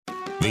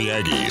The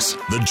Aggies,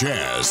 the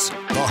Jazz,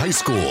 the high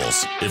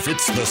schools. If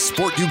it's the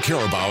sport you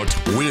care about,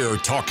 we're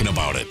talking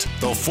about it.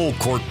 The Full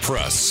Court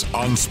Press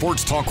on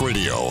Sports Talk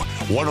Radio,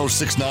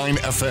 106.9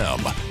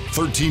 FM,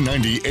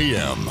 1390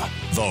 AM.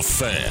 The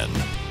Fan.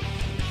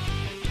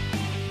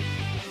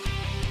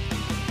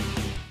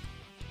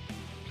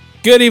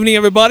 Good evening,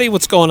 everybody.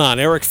 What's going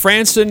on? Eric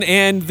Frandsen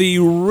and the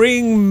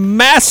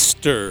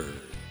Ringmaster. Is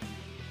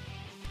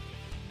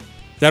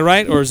that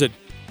right? Or is it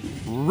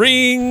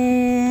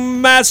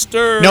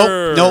Ringmaster?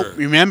 Nope.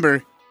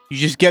 Remember, you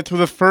just get through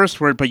the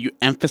first word, but you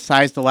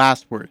emphasize the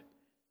last word.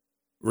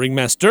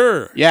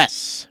 Ringmaster.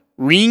 Yes.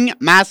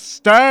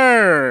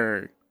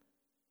 Ringmaster.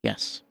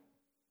 Yes.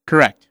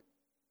 Correct.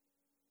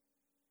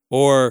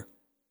 Or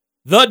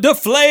the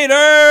Deflator,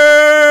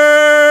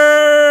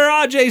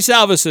 Ajay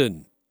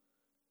Salvesen.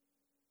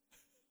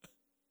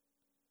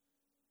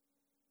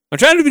 I'm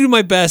trying to do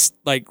my best,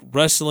 like,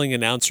 wrestling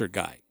announcer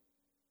guy.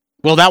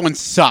 Well, that one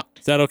sucked.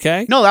 Is that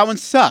okay? No, that one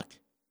sucked.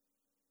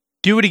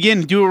 Do it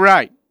again. Do it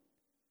right.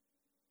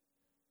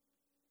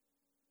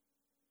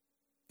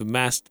 The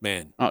Masked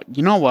Man. Oh,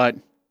 you know what?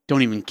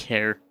 Don't even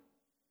care.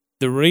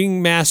 The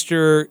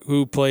Ringmaster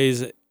who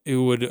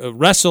would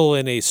wrestle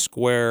in a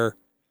square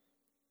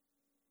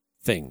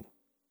thing.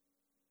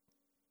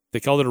 They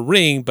call it a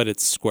ring, but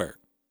it's square.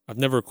 I've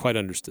never quite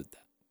understood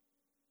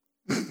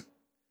that.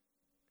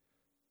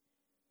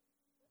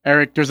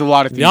 Eric, there's a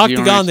lot of things. The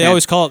octagon, they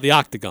always call it the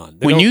octagon.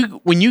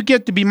 When you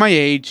get to be my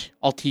age,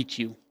 I'll teach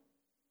you.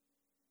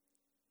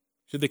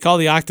 Should they call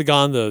the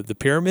octagon the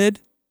pyramid?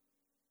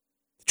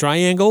 The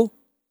triangle?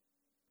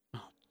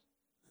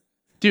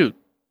 Dude,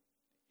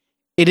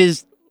 it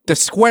is the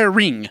square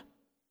ring. It's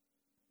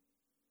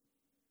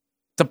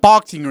a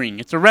boxing ring.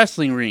 It's a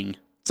wrestling ring.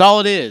 That's all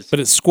it is. But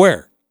it's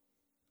square.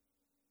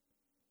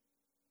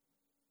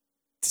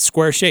 It's a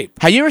square shape.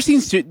 Have you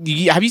seen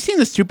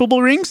the Super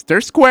Bowl rings?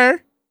 They're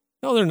square.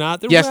 No, they're not.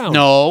 They're round.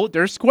 No,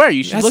 they're square.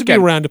 You should look look at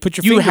them. Around to put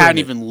your You finger hadn't in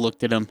it. even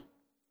looked at them.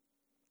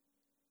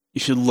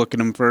 You should look at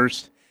them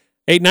first.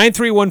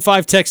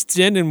 89315 texts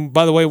in, and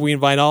by the way, we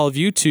invite all of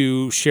you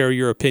to share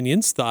your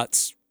opinions,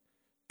 thoughts,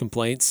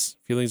 complaints,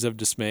 feelings of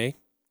dismay,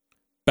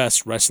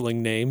 best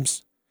wrestling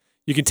names.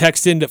 You can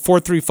text in at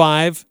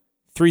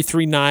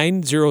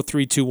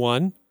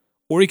 435-339-0321,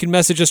 or you can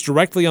message us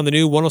directly on the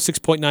new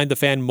 106.9 The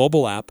Fan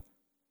mobile app.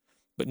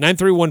 But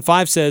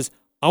 9315 says,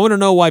 I want to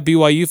know why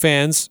BYU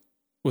fans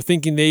were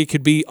thinking they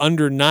could be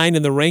under 9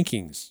 in the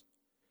rankings.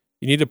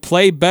 You need to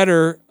play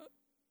better.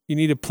 You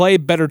need to play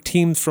better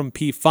teams from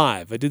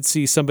P5. I did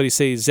see somebody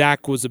say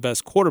Zach was the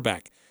best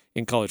quarterback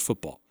in college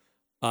football.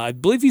 I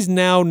believe he's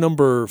now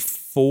number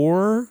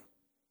 4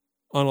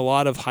 on a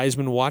lot of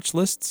Heisman watch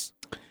lists.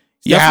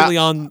 He's definitely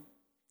on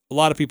a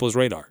lot of people's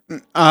radar.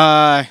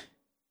 Wait,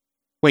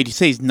 you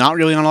say he's not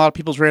really on a lot of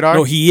people's radar?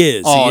 No, he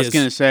is. I was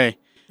going to say.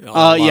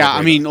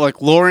 I mean,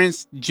 like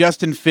Lawrence,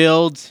 Justin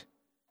Fields,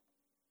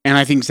 and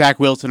I think Zach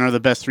Wilson are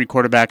the best 3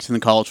 quarterbacks in the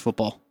college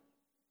football.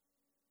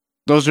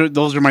 Those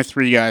are my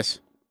 3 guys.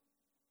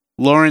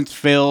 Lawrence,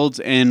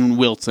 Fields, and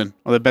Wilson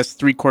are the best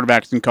 3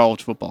 quarterbacks in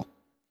college football.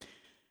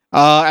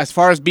 As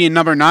far as being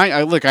number 9,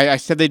 I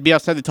said they'd be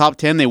outside the top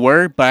 10. They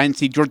were, but I didn't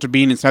see Georgia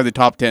being inside the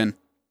top 10.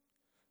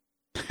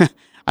 I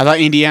thought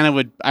Indiana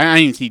would. I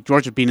didn't see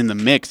Georgia being in the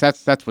mix.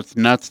 That's what's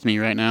nuts to me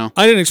right now.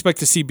 I didn't expect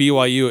to see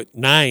BYU at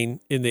 9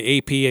 in the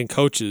AP and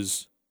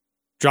coaches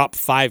drop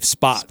 5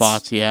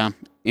 spots. Yeah.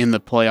 In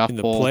the playoff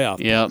bowl.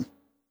 Yep.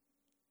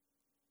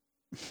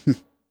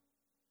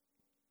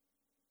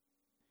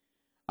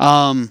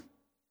 But,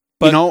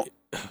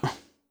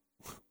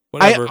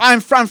 whatever.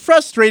 I'm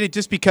frustrated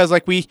just because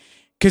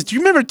because do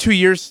you remember 2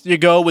 years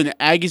ago when the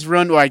Aggies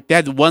they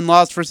had the 1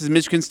 loss versus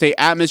Michigan State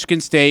at Michigan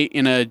State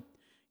in a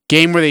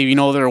game where they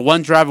were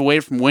 1 drive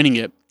away from winning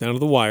it. Down to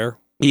the wire.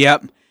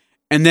 Yep.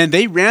 And then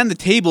they ran the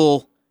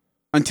table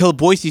until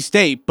Boise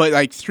State,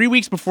 but 3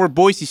 weeks before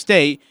Boise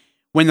State,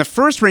 when the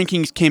first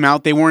rankings came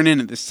out, they weren't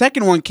in it. The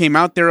second one came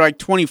out, they were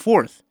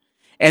 24th.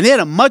 And they had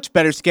a much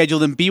better schedule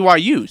than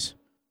BYU's.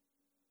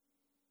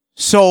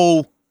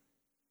 So,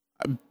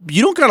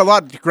 you don't got a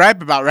lot to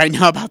gripe about right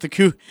now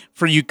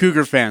for you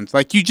Cougar fans.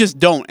 You just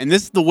don't. And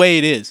this is the way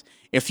it is.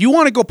 If you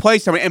want to go play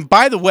somewhere, and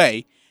by the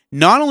way,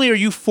 not only are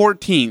you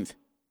 14th,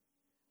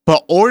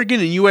 but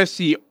Oregon and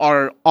USC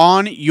are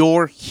on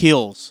your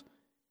heels.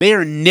 They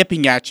are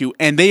nipping at you,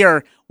 and they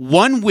are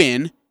 1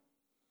 win,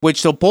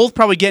 which they'll both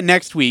probably get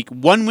next week,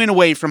 1 win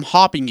away from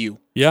hopping you.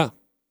 Yeah.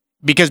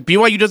 Because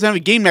BYU doesn't have a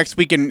game next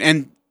week,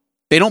 and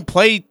they don't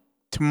play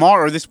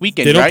tomorrow or this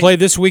weekend, They don't play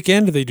this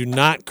weekend. They do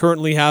not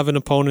currently have an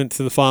opponent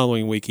to the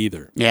following week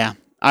either. Yeah.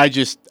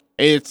 This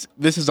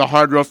is a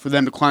hard road for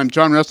them to climb.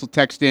 John Russell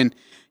texted in,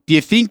 do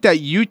you think that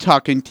Utah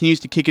continues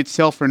to kick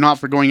itself for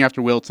not going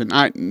after Wilson?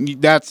 I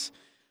think that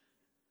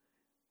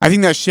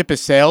ship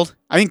has sailed.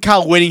 I think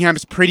Kyle Whittingham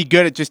is pretty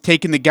good at just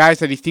taking the guys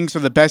that he thinks are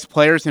the best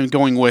players and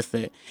going with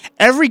it.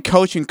 Every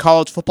coach in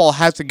college football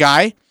has a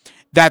guy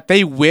that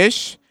they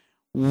wish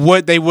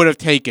what they would have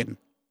taken.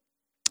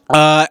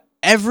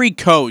 Every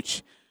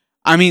coach.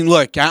 I mean,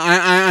 look,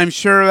 I'm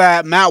sure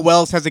that Matt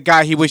Wells has a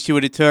guy he wished he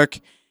would have took.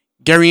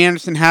 Gary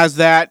Anderson has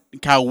that.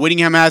 Kyle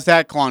Whittingham has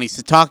that. Kalani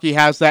Sitake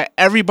has that.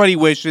 Everybody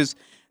wishes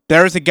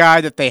there's a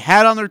guy that they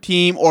had on their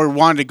team or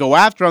wanted to go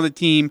after on the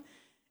team,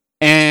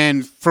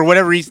 and for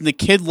whatever reason, the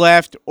kid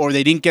left or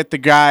they didn't get the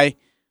guy,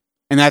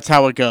 and that's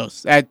how it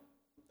goes. I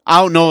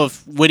don't know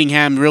if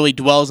Whittingham really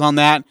dwells on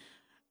that.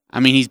 I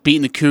mean, he's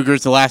beaten the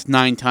Cougars the last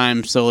 9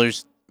 times, so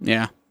there's,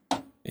 yeah.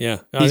 Yeah,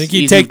 I think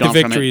you take the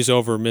victories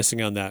over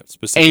missing on that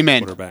specific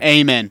quarterback.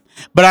 Amen.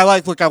 But I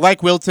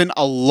like Wilson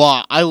a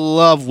lot. I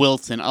love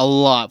Wilson a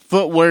lot.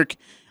 Footwork,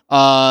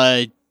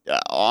 arm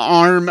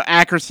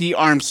accuracy,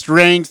 arm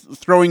strength,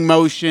 throwing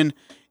motion,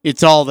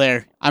 it's all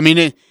there. I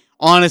mean,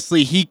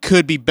 honestly, he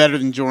could be better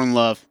than Jordan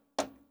Love.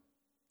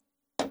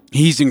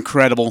 He's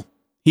incredible.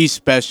 He's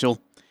special.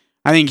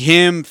 I think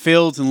him,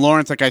 Fields, and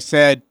Lawrence, like I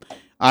said,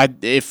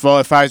 if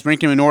I was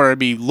ranking them in order, it'd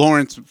be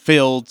Lawrence,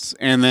 Fields,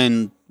 and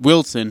then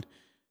Wilson.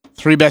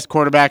 3 best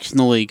quarterbacks in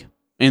the league.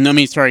 In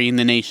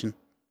the nation.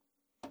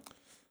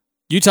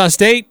 Utah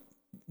State,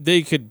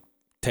 they could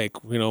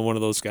take, one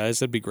of those guys.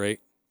 That'd be great.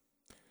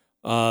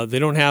 They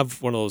don't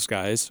have one of those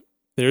guys.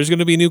 There's going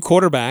to be a new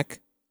quarterback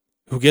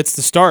who gets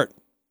the start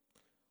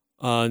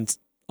on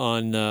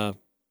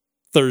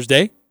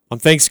Thursday, on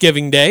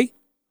Thanksgiving Day.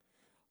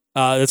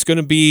 That's going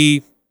to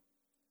be,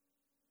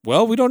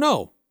 well, we don't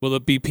know. Will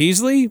it be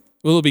Peasley?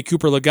 Will it be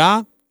Cooper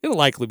Lega? It'll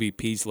likely be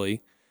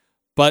Peasley.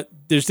 But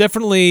there's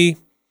definitely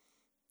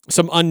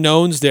some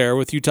unknowns there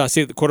with Utah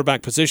State at the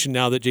quarterback position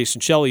now that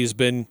Jason Shelley has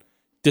been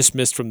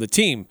dismissed from the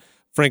team.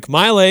 Frank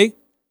Maile,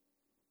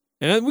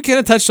 and we kind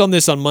of touched on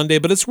this on Monday,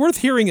 but it's worth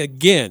hearing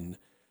again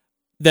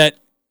that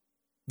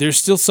there's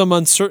still some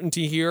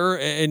uncertainty here,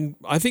 and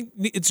I think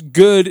it's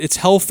good, it's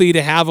healthy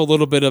to have a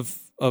little bit of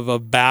a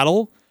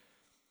battle,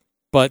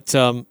 but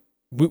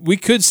we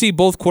could see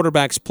both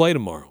quarterbacks play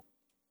tomorrow.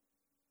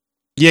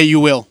 Yeah,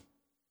 you will.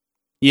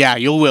 Yeah,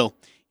 you will.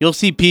 You'll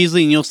see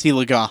Peasley and you'll see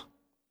Lega.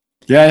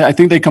 Yeah, I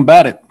think they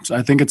combat it. So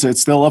I think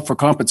it's still up for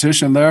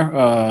competition there.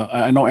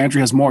 I know Andrew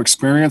has more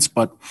experience,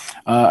 but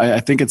I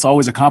think it's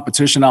always a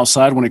competition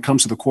outside when it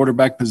comes to the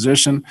quarterback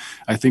position.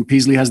 I think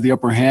Peasley has the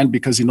upper hand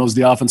because he knows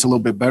the offense a little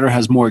bit better,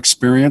 has more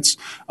experience.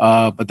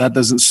 But that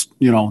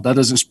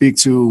doesn't speak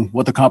to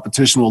what the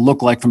competition will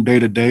look like from day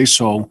to day.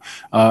 So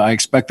I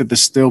expect it to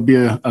still be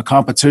a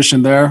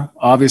competition there.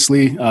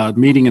 Obviously,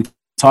 meeting and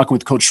talking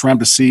with Coach Schramm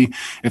to see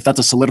if that's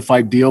a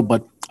solidified deal,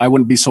 but I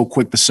wouldn't be so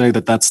quick to say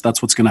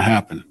that's what's going to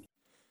happen.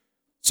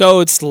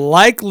 So it's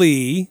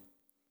likely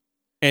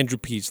Andrew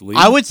Peasley.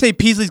 I would say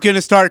Peasley's going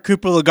to start.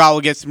 Cooper Lega will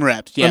get some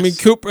reps. Yes.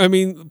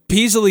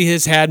 Peasley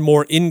has had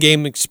more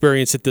in-game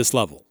experience at this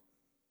level.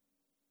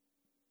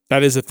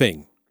 That is a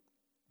thing.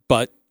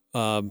 But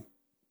there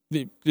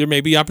may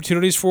be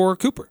opportunities for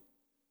Cooper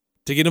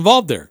to get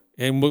involved there.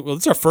 And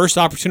it's our first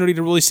opportunity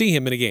to really see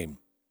him in a game.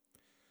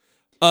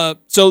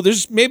 So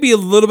there's maybe a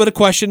little bit of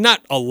question,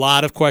 not a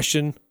lot of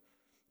question,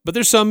 but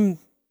there's some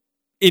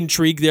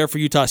intrigue there for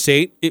Utah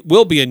State. It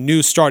will be a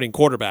new starting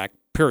quarterback,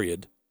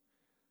 period.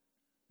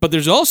 But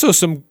there's also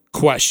some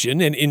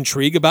question and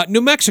intrigue about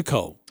New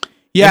Mexico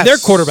and their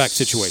quarterback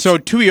situation. So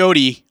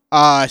Tuioti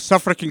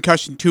suffered a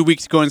concussion 2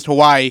 weeks ago in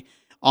Hawaii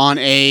on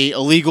a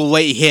illegal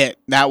late hit.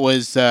 That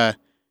was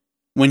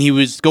when he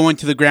was going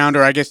to the ground,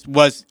 or I guess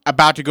was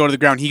about to go to the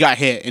ground. He got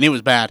hit, and it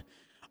was bad.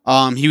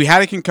 He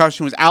had a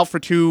concussion, was out for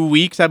 2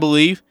 weeks, I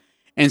believe.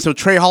 And so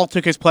Trey Hall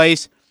took his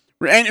place.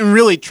 And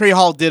really, Trey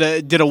Hall did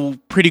a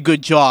pretty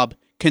good job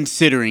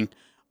considering.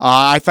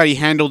 I thought he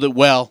handled it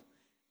well.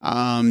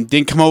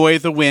 Didn't come away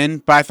with a win,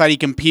 but I thought he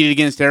competed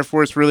against Air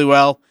Force really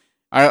well.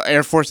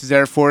 Air Force is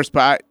Air Force,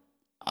 but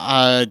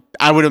I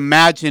would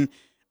imagine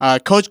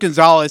Coach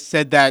Gonzalez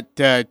said that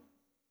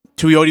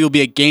Tuioti will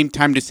be a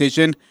game-time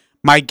decision.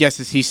 My guess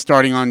is he's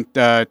starting on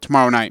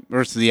tomorrow night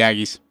versus the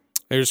Aggies.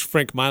 There's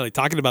Frank Maile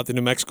talking about the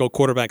New Mexico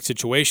quarterback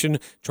situation,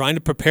 trying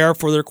to prepare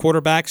for their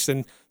quarterbacks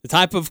and the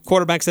type of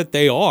quarterbacks that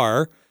they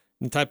are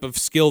and the type of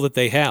skill that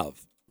they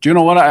have. Do you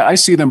know what? I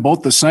see them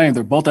both the same.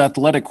 They're both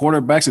athletic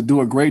quarterbacks that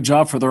do a great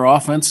job for their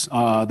offense.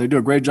 They do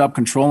a great job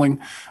controlling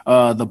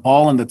the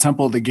ball and the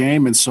tempo of the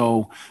game. And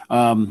so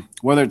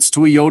whether it's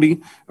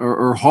Tuioti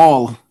or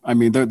Hall, I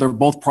mean, they're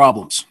both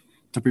problems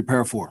to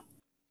prepare for.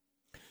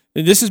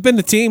 And this has been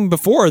the team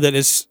before that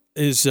is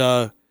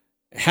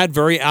had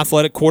very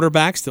athletic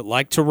quarterbacks that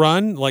like to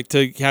run, like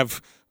to have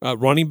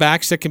running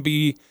backs that can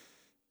be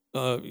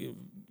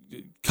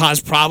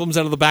cause problems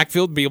out of the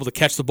backfield, be able to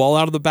catch the ball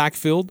out of the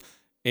backfield.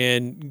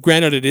 And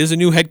granted, it is a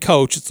new head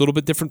coach. It's a little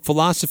bit different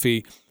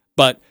philosophy,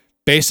 but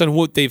based on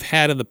what they've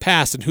had in the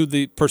past and who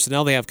the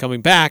personnel they have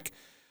coming back,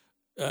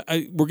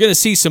 we're going to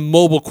see some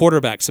mobile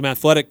quarterbacks, some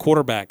athletic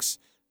quarterbacks.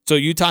 So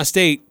Utah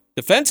State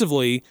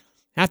defensively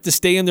have to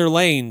stay in their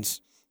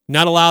lanes,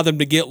 not allow them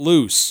to get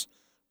loose,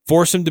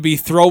 force them to be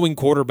throwing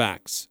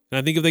quarterbacks. And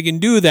I think if they can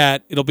do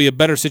that, it'll be a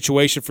better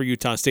situation for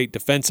Utah State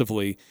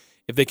defensively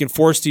if they can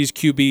force these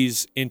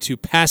QBs into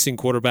passing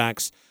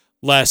quarterbacks,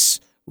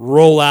 less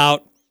roll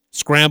out,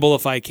 scramble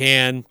if I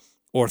can,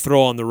 or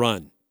throw on the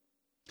run.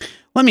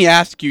 Let me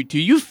ask you, do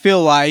you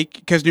feel like,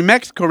 because New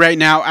Mexico right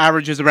now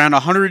averages around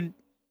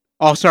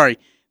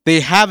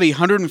They have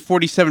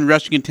 147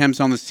 rushing attempts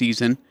on the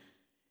season.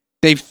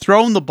 They've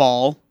thrown the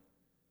ball.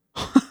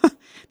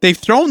 They've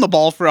thrown the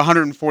ball for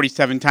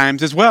 147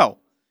 times as well.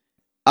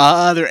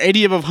 They're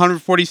 80 of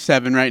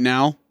 147 right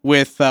now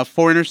with 4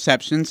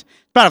 interceptions.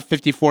 About a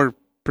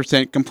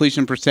 54%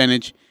 completion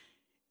percentage.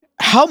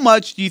 How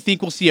much do you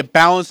think we'll see a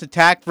balanced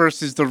attack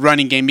versus the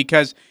running game?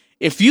 Because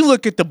if you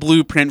look at the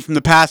blueprint from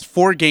the past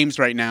 4 games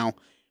right now,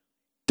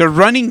 the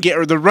running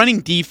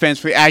defense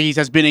for the Aggies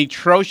has been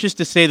atrocious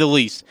to say the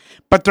least.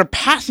 But their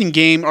passing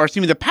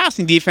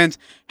defense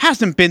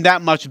hasn't been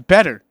that much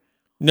better.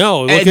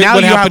 No, look at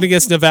what happened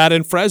against Nevada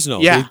and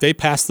Fresno. Yeah. They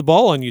passed the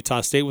ball on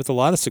Utah State with a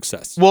lot of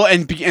success. Well,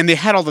 and they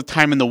had all the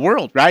time in the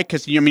world, right?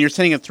 Because you're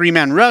sending a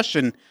 3-man rush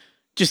and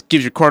just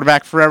gives your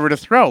quarterback forever to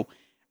throw.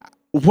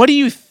 What do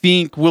you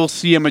think we'll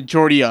see a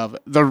majority of?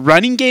 The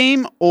running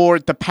game or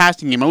the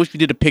passing game? I wish we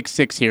did a pick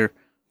 6 here.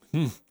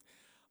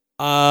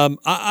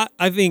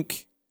 I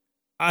think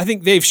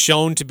they've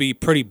shown to be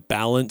pretty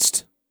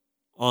balanced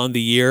on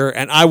the year,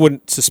 and I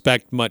wouldn't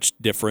suspect much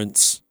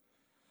difference.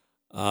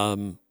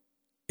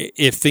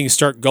 If things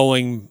start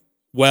going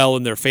well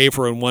in their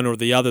favor in one or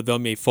the other, they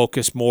may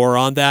focus more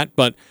on that.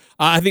 But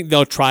I think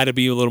they'll try to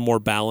be a little more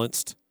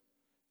balanced.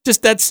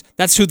 Just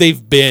that's who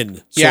they've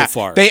been so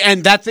far.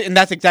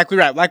 That's exactly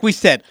right. Like we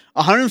said,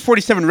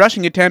 147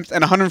 rushing attempts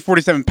and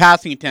 147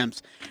 passing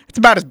attempts. It's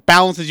about as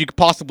balanced as you could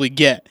possibly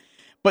get.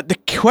 But the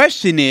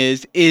question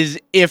is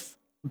if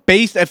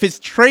it's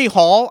Trey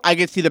Hall, I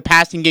can see the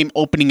passing game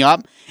opening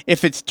up.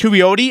 If it's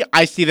Tuioti,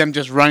 I see them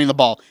just running the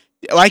ball.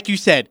 Like you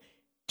said,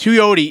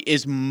 Tuioti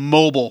is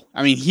mobile.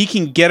 I mean, he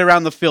can get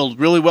around the field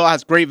really well,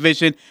 has great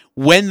vision.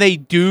 When they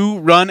do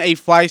run a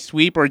fly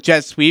sweep or a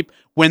jet sweep,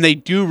 when they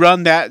do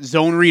run that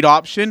zone read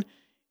option,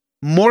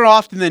 more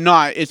often than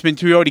not, it's been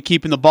Tuioti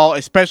keeping the ball,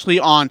 especially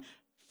on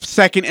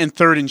 2nd and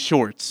 3rd and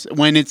shorts.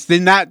 When it's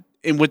in that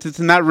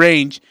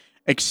range,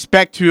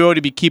 expect Tuioti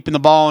to be keeping the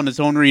ball on a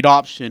zone read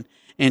option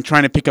and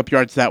trying to pick up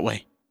yards that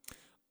way.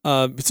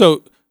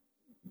 So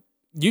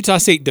Utah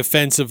State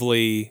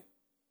defensively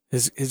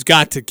has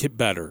got to get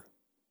better.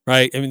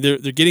 Right, I mean they're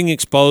getting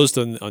exposed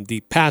on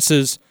deep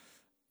passes.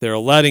 They're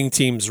letting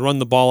teams run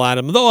the ball at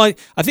them. Though I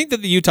think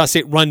that the Utah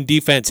State run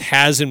defense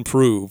has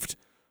improved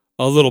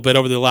a little bit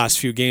over the last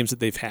few games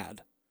that they've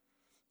had.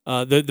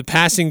 The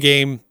passing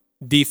game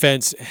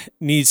defense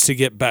needs to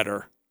get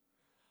better.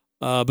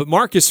 But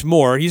Marcus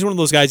Moore, he's one of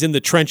those guys in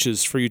the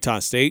trenches for Utah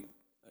State,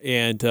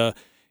 and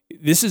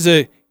this is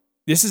a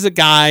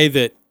guy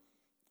that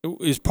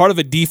is part of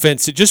a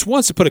defense that just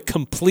wants to put a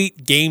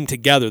complete game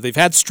together. They've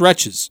had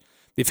stretches.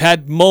 They've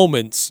had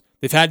moments,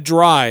 they've had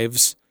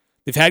drives,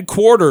 they've had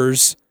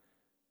quarters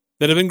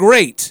that have been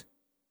great.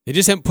 They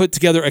just haven't put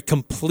together a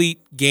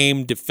complete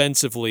game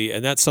defensively,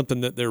 and that's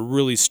something that they're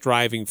really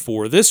striving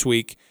for this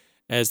week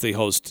as they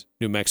host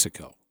New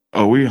Mexico.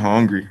 Oh, we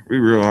hungry. We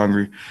real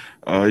hungry.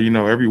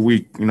 Every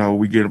week,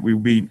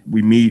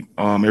 we meet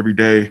every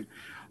day,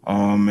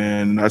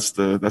 and that's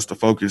the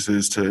focus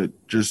is to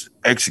just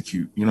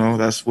execute.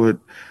 That's what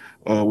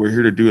we're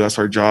here to do. That's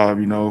our job.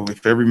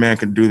 If every man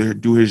can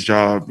do his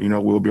job,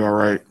 we'll be all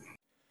right.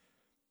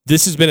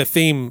 This has been a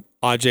theme,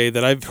 Ajay,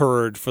 that I've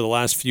heard for the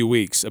last few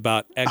weeks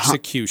about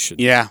execution.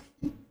 Yeah.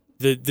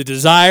 The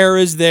desire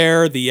is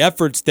there. The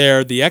effort's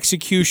there. The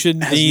execution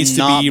needs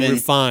to be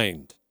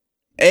refined.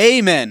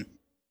 Amen.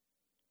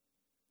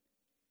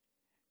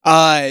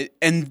 And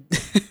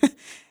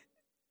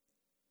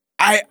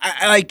I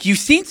like, you've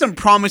seen some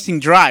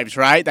promising drives,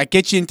 right? That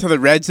get you into the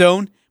red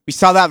zone. We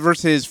saw that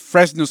versus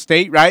Fresno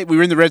State, right? We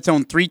were in the red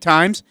zone 3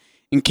 times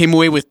and came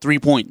away with 3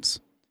 points.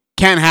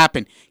 Can't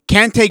happen.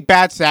 Can't take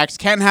bad sacks.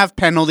 Can't have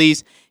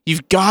penalties.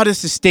 You've got to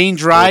sustain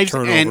drives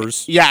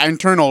and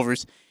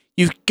turnovers.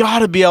 You've got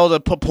to be able to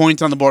put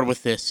points on the board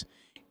with this.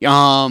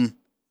 And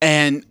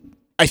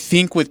I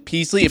think with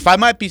Peasley, if I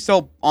might be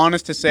so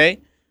honest to say,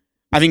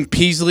 I think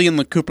Peasley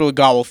and Cooper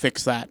Legault will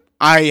fix that.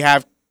 I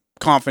have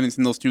confidence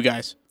in those 2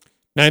 guys.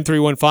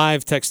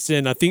 9315 texts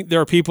in, I think there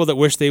are people that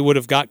wish they would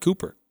have got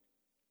Cooper.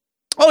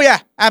 Oh, yeah,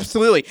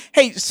 absolutely.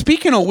 Hey,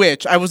 speaking of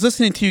which, I was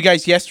listening to you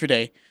guys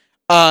yesterday.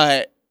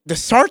 The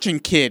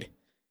Sargent kid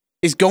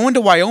is going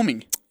to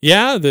Wyoming.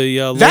 Yeah, the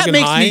Logan High. That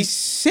makes me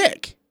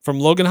sick. From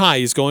Logan High,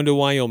 he's going to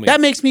Wyoming.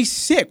 That makes me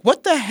sick.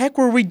 What the heck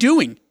were we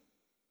doing?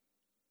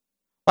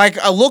 Like,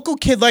 a local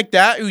kid like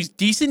that who's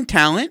decent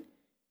talent,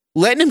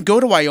 letting him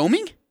go to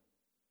Wyoming?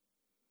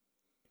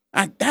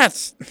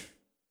 It's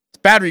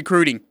bad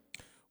recruiting.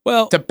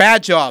 Well, it's a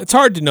bad job. It's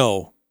hard to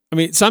know. I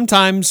mean,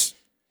 sometimes...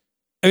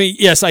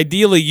 yes,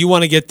 ideally you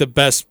want to get the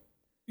best.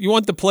 You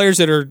want the players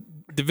that are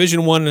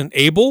Division I and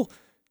able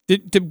to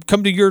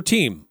come to your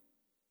team.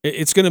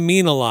 It's going to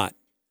mean a lot,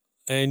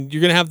 and you're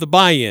going to have the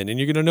buy-in, and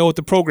you're going to know what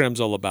the program's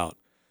all about.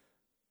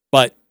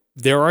 But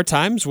there are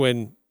times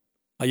when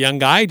a young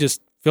guy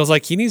just feels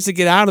like he needs to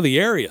get out of the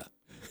area.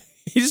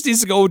 He just needs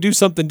to go do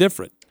something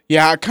different.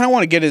 Yeah, I kind of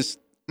want to get his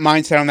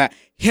mindset on that.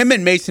 Him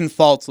and Mason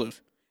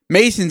Faltzlev.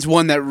 Mason's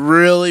one that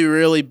really,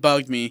 really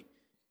bugged me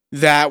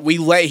that we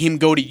let him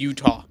go to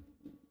Utah.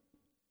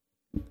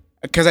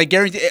 Because I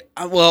guarantee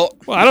well,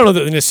 I don't know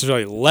that they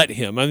necessarily let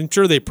him. I'm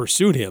sure they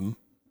pursued him.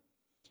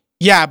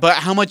 Yeah, but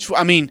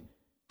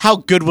how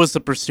good was the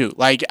pursuit?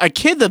 Like, a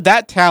kid of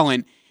that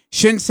talent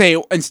shouldn't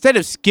say, instead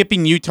of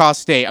skipping Utah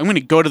State, I'm going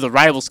to go to the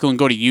rival school and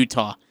go to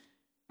Utah.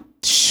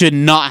 Should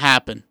not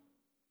happen.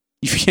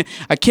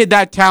 A kid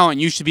that talent,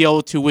 you should be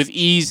able to, with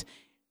ease,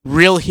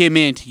 reel him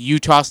into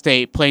Utah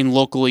State playing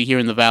locally here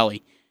in the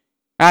Valley.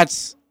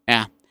 That's,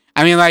 yeah.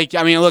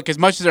 Look, as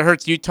much as it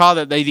hurts Utah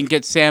that they didn't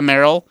get Sam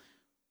Merrill,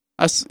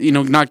 us,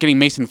 not getting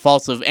Mason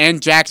Falsov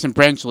and Jackson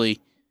Brenchley,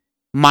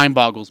 mind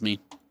boggles me.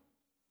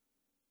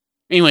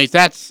 Anyways,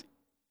 that's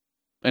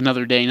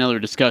another day, another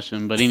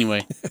discussion. But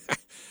anyway.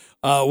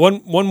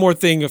 One more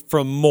thing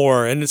from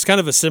Moore, and it's kind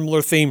of a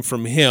similar theme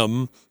from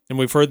him, and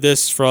we've heard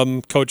this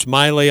from Coach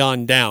Miley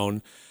on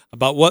down,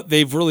 about what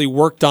they've really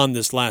worked on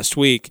this last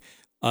week.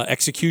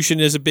 Execution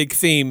is a big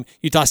theme.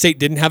 Utah State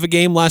didn't have a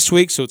game last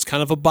week, so it's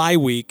kind of a bye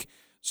week.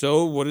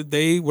 So what did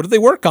they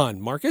work on,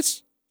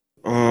 Marcus?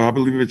 I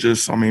believe it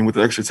just, with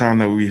the extra time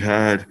that we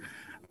had,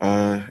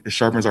 it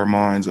sharpens our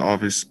minds,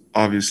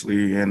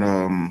 obviously,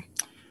 and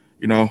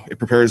it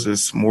prepares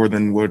us more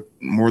than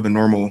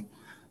normal.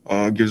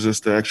 Gives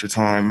us the extra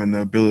time and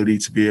the ability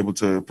to be able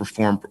to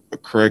perform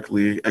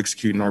correctly,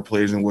 executing our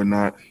plays and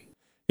whatnot.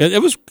 Yeah,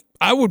 it was.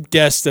 I would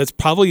guess that's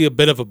probably a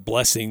bit of a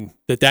blessing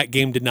that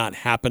game did not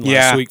happen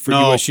last week for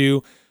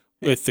USU,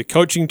 with the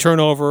coaching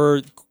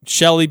turnover,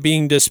 Shelley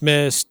being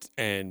dismissed,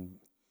 and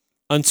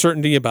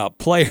uncertainty about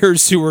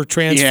players who were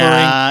transferring.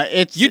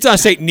 Yeah, Utah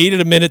State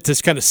needed a minute to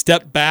kind of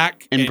step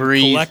back and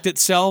breathe, collect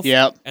itself,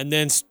 and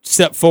then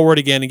step forward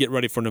again and get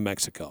ready for New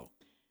Mexico.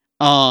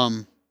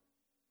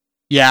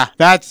 Yeah,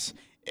 that's.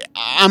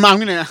 I'm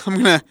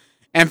gonna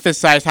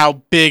emphasize how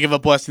big of a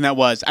blessing that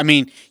was.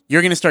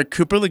 You're gonna start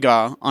Cooper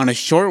Legas on a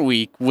short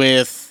week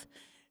with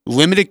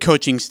limited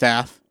coaching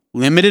staff,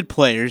 limited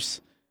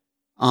players,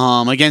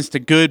 against a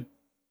good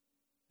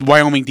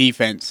Wyoming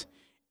defense.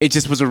 It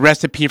just was a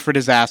recipe for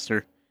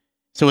disaster.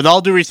 So, with all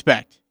due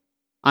respect,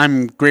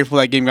 I'm grateful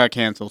that game got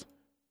canceled.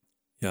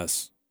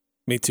 Yes,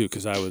 me too,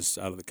 because I was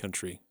out of the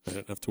country. I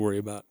didn't have to worry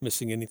about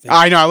missing anything.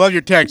 I know. I love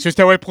your text. Just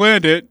how I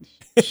planned it.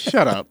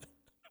 Shut up.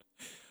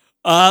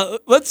 I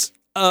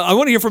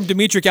want to hear from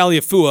Dimitri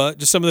Aliafua,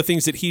 just some of the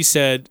things that he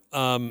said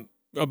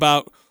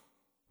about,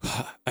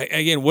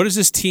 again, what is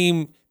this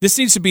team? This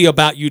needs to be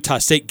about Utah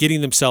State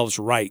getting themselves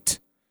right,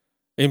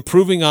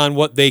 improving on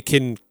what they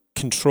can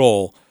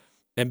control,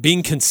 and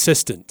being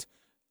consistent.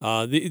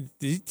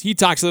 He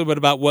talks a little bit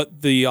about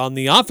on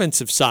the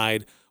offensive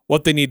side,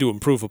 what they need to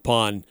improve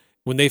upon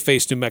when they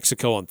face New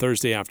Mexico on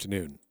Thursday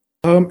afternoon.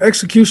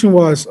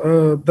 Execution-wise,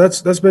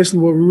 that's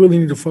basically what we really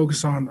need to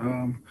focus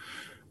on.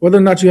 Whether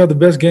or not you have the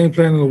best game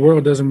plan in the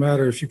world doesn't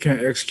matter if you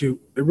can't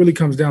execute. It really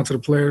comes down to the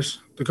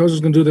players. The coaches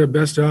are going to do their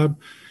best job.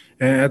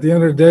 And at the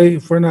end of the day,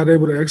 if we're not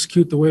able to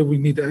execute the way we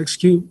need to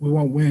execute, we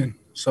won't win.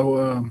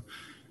 So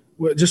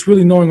just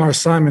really knowing our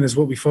assignment is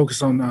what we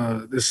focus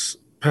on this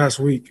past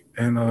week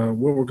and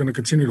what we're going to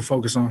continue to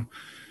focus on.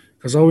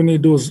 Because all we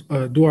need to do is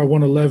do our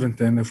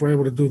 111th. And if we're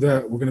able to do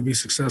that, we're going to be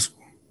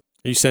successful.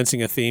 Are you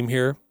sensing a theme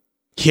here?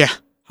 Yeah.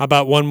 How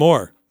about one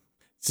more?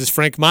 This is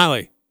Frank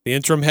Miley, the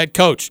interim head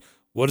coach.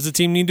 What does the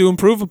team need to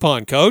improve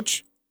upon,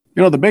 Coach?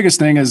 The biggest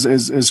thing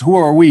is who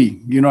are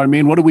we? You know what I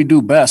mean? What do we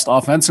do best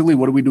offensively?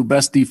 What do we do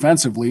best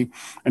defensively?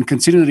 And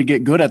continue to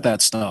get good at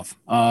that stuff.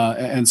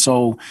 And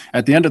so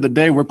at the end of the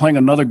day, we're playing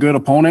another good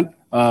opponent.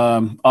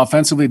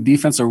 Offensively,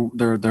 defense,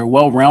 they're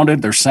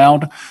well-rounded. They're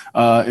sound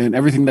in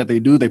everything that they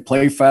do. They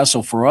play fast.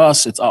 So for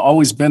us, it's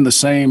always been the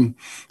same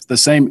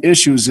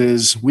issues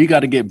is we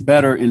got to get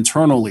better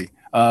internally.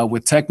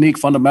 With technique,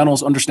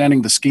 fundamentals,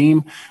 understanding the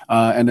scheme.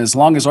 And as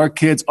long as our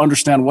kids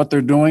understand what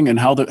they're doing and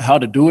how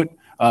to do it,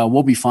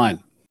 we'll be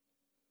fine.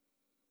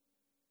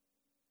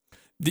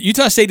 The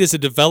Utah State is a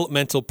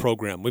developmental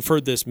program. We've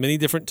heard this many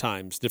different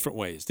times, different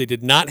ways. They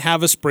did not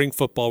have a spring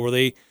football where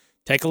they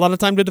take a lot of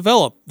time to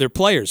develop their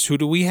players. Who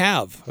do we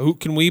have? Who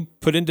can we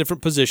put in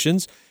different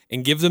positions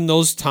and give them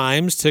those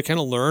times to kind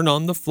of learn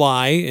on the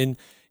fly in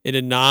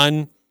a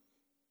non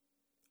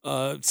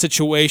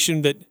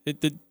situation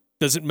that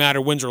doesn't matter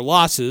wins or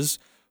losses,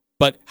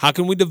 but how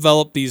can we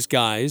develop these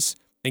guys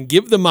and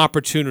give them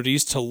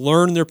opportunities to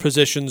learn their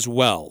positions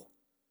well?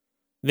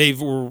 They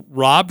were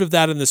robbed of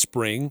that in the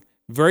spring,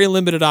 very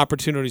limited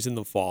opportunities in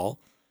the fall,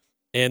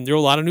 and there are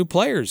a lot of new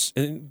players.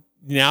 And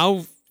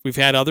now we've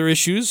had other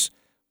issues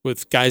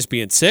with guys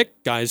being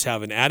sick, guys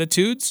having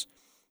attitudes,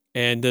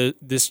 and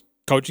this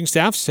coaching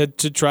staff said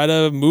to try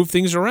to move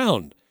things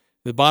around.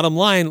 The bottom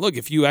line, look,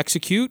 if you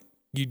execute,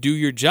 you do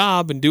your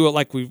job and do it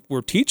like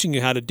we're teaching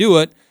you how to do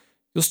it,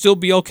 you'll still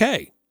be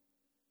okay.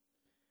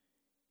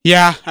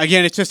 Yeah,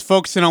 again, it's just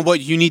focusing on what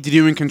you need to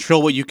do and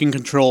control what you can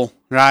control,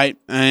 right?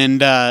 And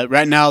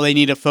right now they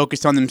need to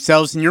focus on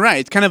themselves. And you're right,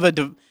 it's kind of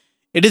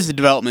it is a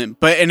development,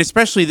 and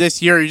especially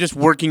this year, you're just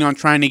working on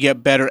trying to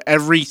get better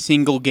every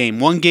single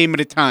game, one game at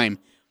a time.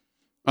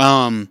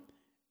 And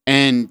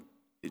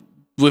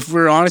if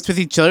we're honest with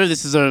each other,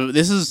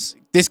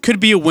 this could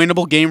be a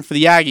winnable game for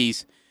the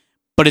Aggies,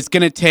 but it's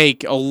going to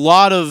take a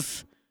lot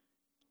of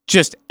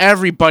just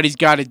everybody's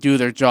got to do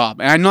their job.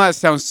 And I know that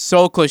sounds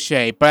so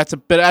cliche, but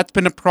that's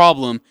been a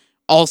problem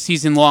all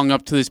season long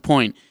up to this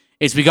point.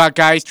 Is we got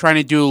guys trying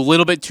to do a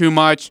little bit too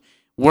much,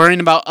 worrying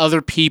about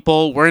other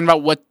people, worrying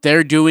about what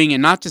they're doing,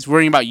 and not just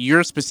worrying about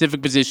your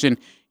specific position,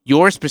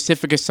 your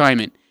specific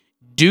assignment.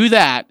 Do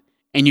that,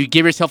 and you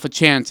give yourself a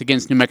chance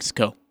against New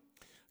Mexico.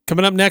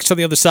 Coming up next on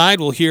the other side,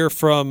 we'll hear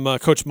from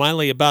Coach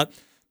Miley about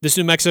this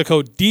New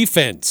Mexico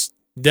defense.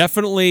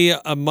 Definitely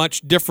a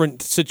much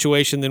different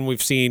situation than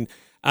we've seen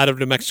out of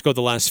New Mexico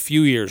the last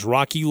few years.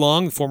 Rocky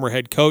Long, former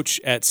head coach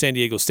at San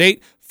Diego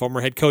State,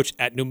 former head coach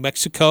at New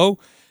Mexico,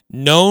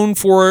 known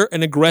for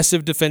an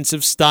aggressive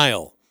defensive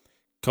style.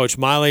 Coach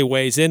Miley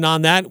weighs in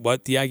on that,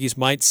 what the Aggies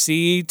might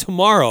see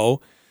tomorrow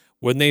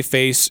when they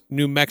face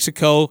New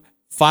Mexico,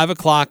 5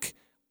 o'clock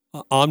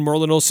on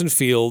Merlin Olsen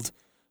Field,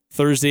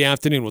 Thursday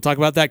afternoon. We'll talk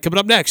about that coming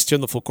up next here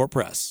on the Full Court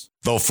Press.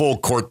 The Full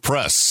Court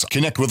Press.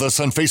 Connect with us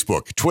on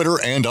Facebook, Twitter,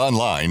 and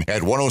online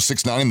at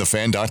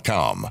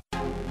 1069thefan.com.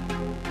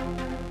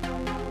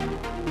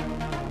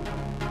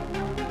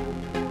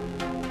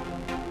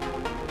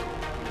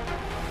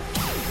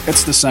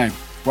 It's the same.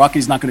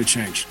 Rocky's not going to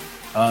change.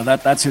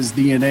 That's his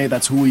DNA.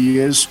 That's who he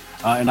is.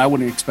 And I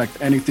wouldn't expect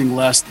anything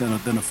less than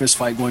a fist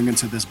fight going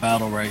into this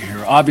battle right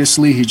here.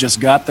 Obviously, he just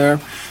got there.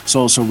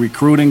 So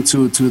recruiting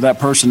to that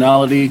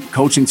personality,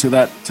 coaching to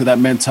that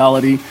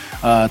mentality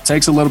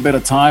takes a little bit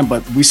of time.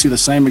 But we see the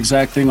same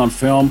exact thing on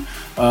film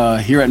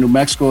here at New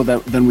Mexico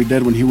than we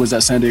did when he was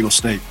at San Diego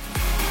State.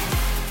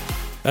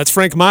 That's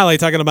Frank Miley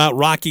talking about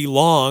Rocky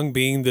Long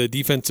being the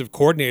defensive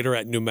coordinator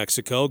at New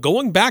Mexico,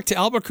 going back to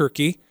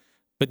Albuquerque,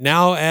 but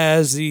now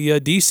as the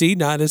DC,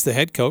 not as the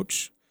head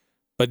coach.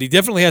 But he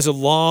definitely has a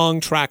long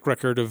track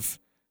record of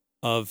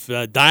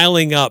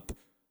dialing up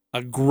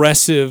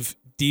aggressive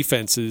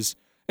defenses.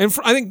 And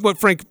I think what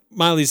Frank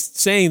Miley's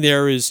saying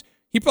there is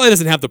he probably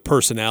doesn't have the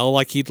personnel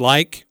like he'd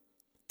like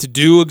to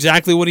do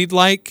exactly what he'd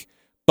like,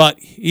 but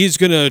he's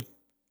going to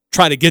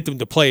try to get them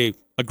to play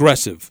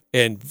aggressive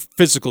and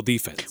physical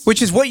defense.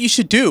 Which is what you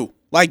should do.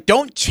 Like,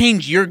 don't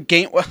change your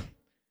game. Well,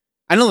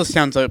 I know this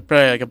sounds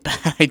probably like a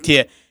bad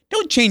idea.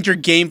 Don't change your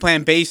game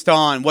plan based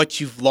on what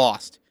you've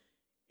lost.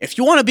 If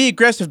you want to be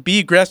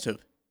aggressive,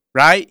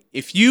 right?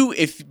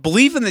 If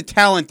believe in the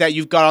talent that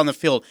you've got on the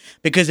field,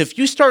 because if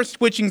you start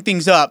switching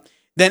things up,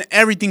 then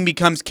everything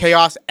becomes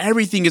chaos,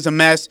 everything is a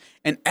mess,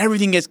 and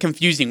everything gets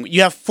confusing.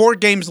 You have 4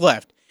 games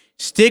left.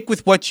 Stick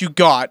with what you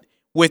got,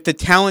 with the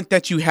talent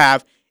that you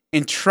have,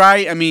 and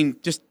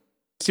just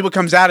see what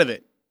comes out of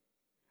it.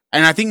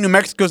 And I think New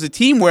Mexico's a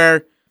team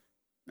where,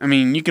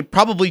 you could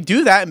probably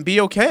do that and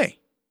be okay.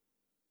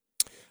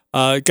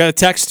 Got a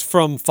text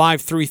from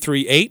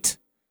 5338.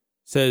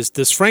 Says,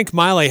 does Frank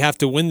Miley have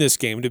to win this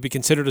game to be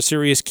considered a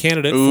serious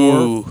candidate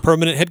for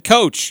permanent head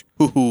coach?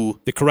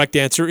 Ooh. The correct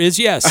answer is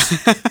yes.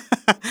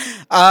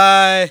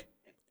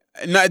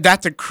 No,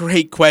 that's a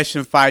great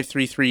question,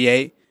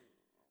 5338.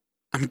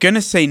 I'm going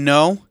to say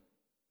no.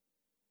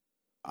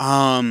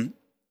 As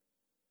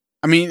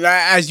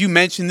you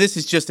mentioned, this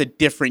is just a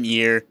different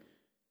year.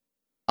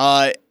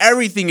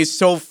 Everything is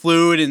so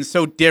fluid and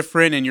so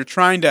different, and you're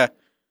trying to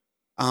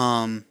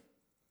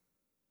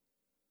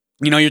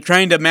you're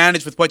trying to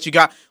manage with what you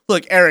got.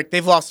 Look, Eric,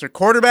 they've lost their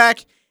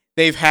quarterback.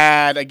 They've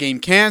had a game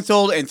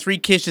canceled, and 3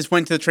 kids just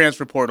went to the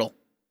transfer portal.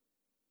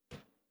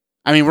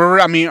 I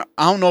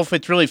don't know if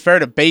it's really fair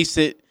to base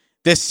it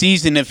this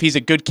season if he's a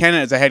good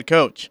candidate as a head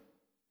coach.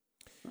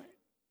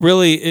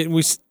 Really,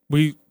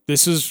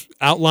 this is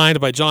outlined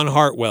by John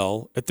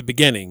Hartwell at the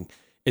beginning.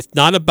 It's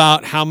not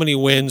about how many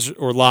wins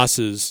or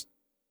losses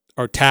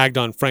are tagged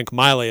on Frank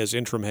Miley as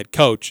interim head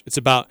coach. It's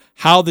about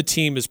how the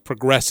team is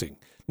progressing.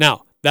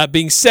 Now, that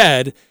being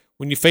said,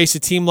 when you face a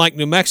team like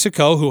New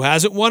Mexico, who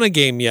hasn't won a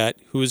game yet,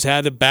 who has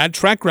had a bad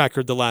track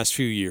record the last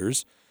few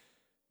years,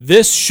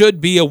 this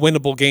should be a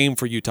winnable game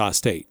for Utah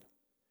State.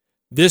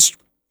 This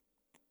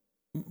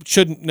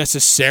shouldn't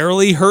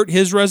necessarily hurt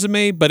his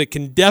resume, but it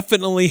can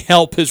definitely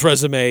help his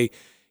resume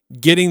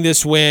getting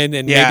this win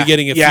and maybe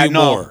getting a few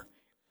more.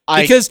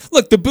 Because,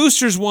 look, the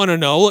boosters want to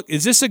know, look,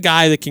 is this a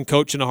guy that can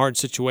coach in a hard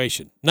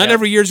situation? Not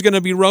every year is going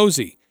to be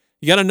rosy.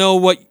 You got to know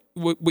what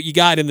you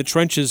got in the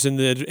trenches in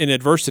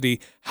adversity.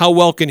 How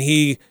well can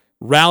he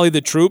rally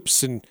the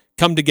troops and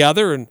come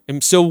together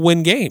and still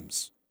win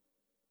games?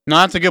 No,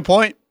 that's a good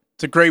point.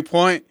 It's a great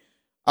point.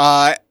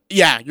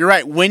 You're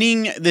right.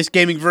 Winning this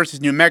game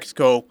versus New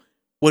Mexico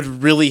would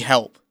really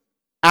help.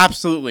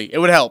 Absolutely. It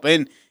would help.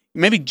 And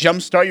maybe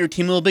jumpstart your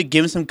team a little bit,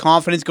 give them some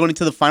confidence going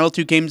into the final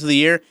 2 games of the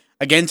year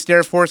against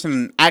Air Force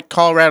and at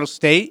Colorado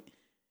State.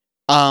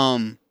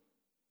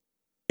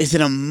 Is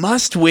it a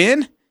must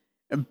win?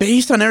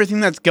 Based on everything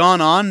that's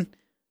gone on,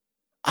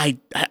 I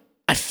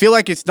feel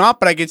like it's not,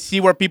 but I could see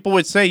where people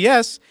would say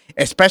yes,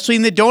 especially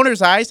in the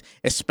donors' eyes,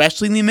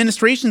 especially in the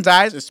administration's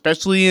eyes,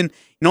 especially in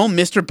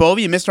Mr.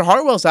 Bovey and Mr.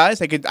 Hartwell's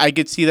eyes. I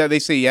could see that they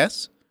say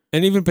yes,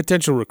 and even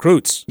potential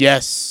recruits.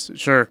 Yes,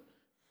 sure.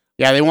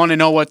 Yeah, they want to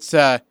know what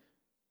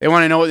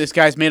this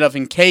guy's made of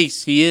in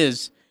case he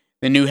is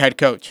the new head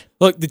coach.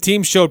 Look, the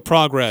team showed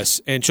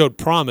progress and showed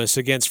promise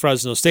against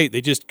Fresno State.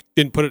 They just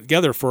didn't put it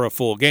together for a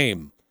full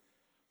game.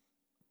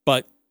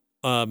 But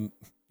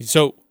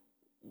so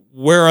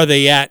where are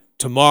they at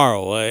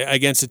tomorrow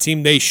against a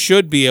team they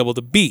should be able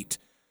to beat?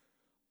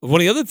 One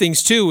of the other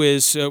things, too,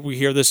 is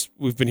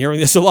we've been hearing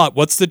this a lot.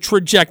 What's the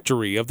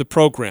trajectory of the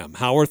program?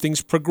 How are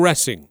things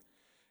progressing?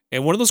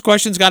 And one of those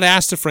questions got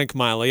asked to Frank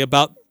Miley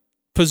about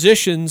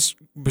position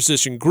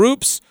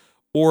groups,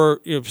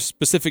 or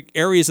specific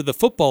areas of the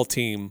football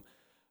team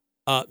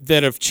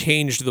that have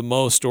changed the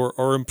most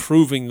or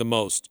improving the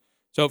most.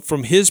 So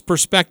from his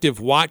perspective,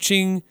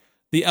 watching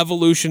the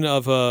evolution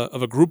of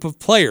a group of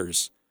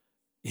players,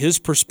 his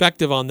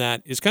perspective on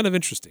that is kind of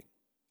interesting.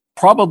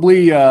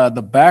 Probably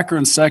the backer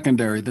and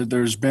secondary.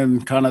 There's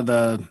been kind of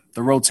the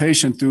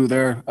rotation through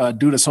there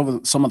due to some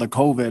of the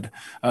COVID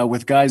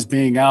with guys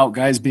being out,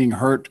 guys being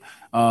hurt.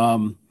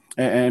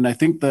 And I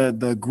think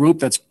the group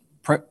that's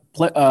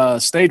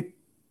stayed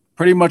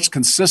pretty much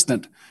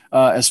consistent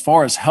as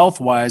far as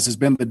health-wise has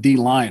been the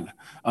D-line.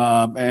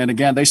 And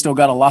again, they still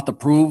got a lot to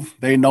prove.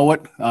 They know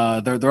it.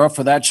 They're up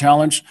for that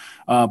challenge,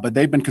 but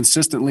they've been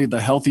consistently the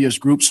healthiest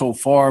group so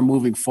far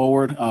moving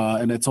forward,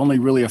 and it's only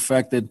really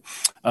affected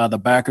the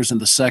backers in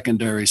the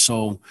secondary.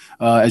 So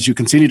as you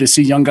continue to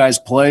see young guys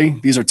play,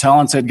 these are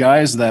talented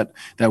guys that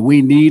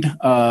we need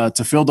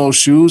to fill those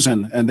shoes,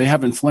 and they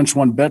haven't flinched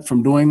one bit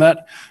from doing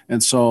that.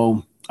 And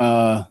so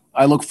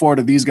I look forward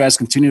to these guys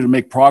continue to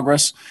make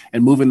progress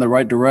and move in the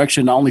right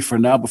direction, not only for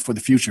now, but for the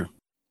future.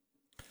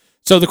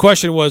 So the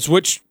question was,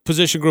 which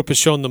position group has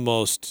shown the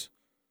most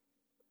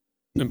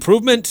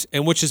improvement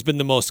and which has been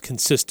the most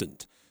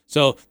consistent?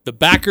 So the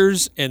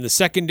backers and the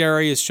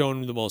secondary has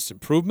shown the most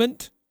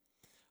improvement,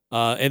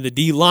 and the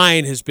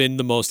D-line has been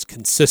the most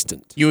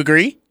consistent. You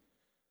agree?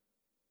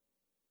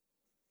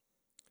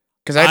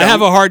 Because I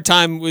have a hard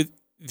time with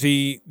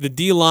the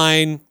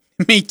D-line.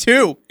 Me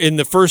too. In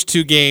the first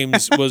two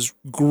games was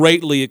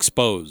greatly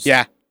exposed.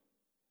 Yeah.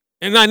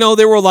 And I know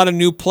there were a lot of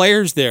new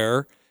players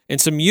there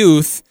and some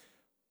youth,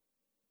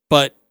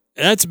 but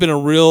that's been a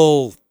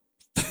real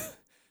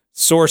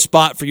sore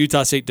spot for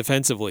Utah State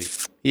defensively.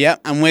 Yeah,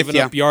 I'm with you.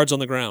 Giving up yards on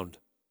the ground.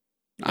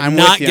 I'm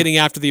not with you. Getting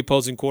after the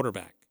opposing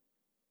quarterback.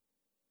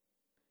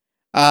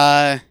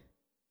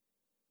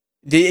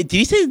 Did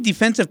you say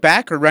defensive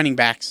back or running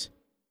backs?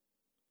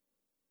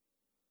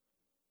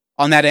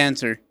 On that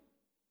answer.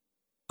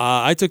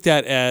 I took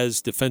that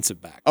as defensive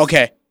back.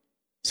 Okay.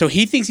 So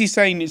he thinks he's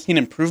seen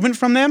improvement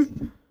from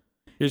them?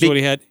 Here's what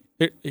he had.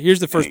 Here's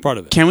the first part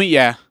of it. Can we?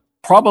 Yeah.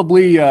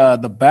 Probably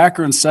the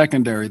backer and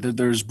secondary.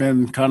 There's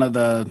been kind of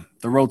the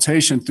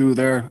rotation through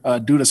there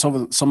due to some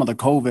of the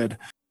COVID.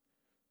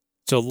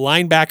 So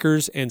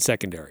linebackers and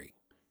secondary.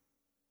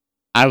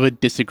 I would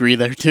disagree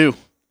there too.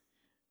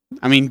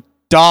 I mean,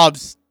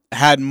 Dobbs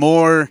had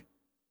more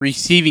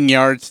receiving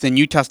yards than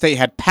Utah State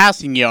had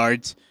passing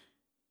yards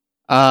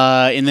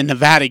in the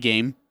Nevada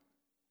game.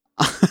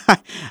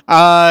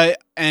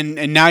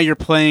 And now you're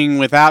playing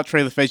without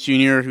Trey LaFetch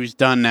Jr., who's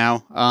done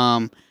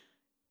now.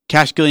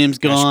 Cash Gilliam's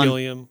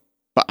gone.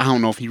 But I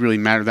don't know if he really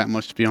mattered that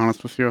much, to be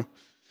honest with you.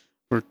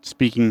 We're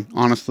speaking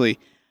honestly.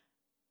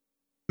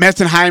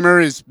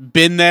 Metzenheimer has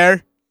been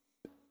there,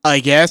 I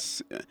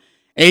guess.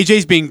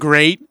 AJ's been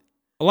great.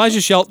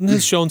 Elijah Shelton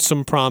has shown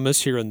some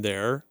promise here and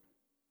there.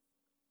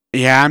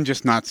 Yeah, I'm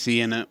just not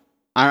seeing it.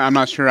 I'm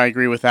not sure I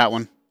agree with that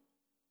one.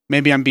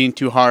 Maybe I'm being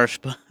too harsh.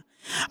 But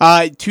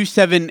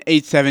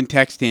 2787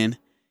 text in.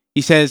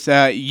 He says,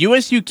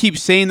 USU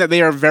keeps saying that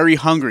they are very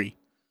hungry.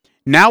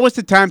 Now is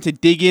the time to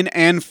dig in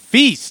and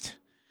feast.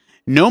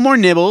 No more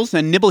nibbles,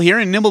 and nibble here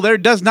and nibble there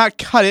does not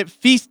cut it.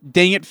 Feast,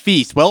 dang it,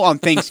 feast. Well, on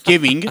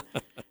Thanksgiving,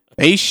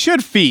 they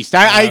should feast.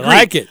 I agree.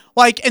 Like it.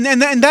 Like, and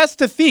that's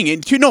the thing.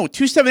 And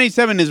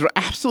 2787 is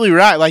absolutely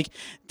right. Like,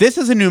 this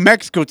is a New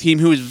Mexico team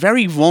who is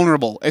very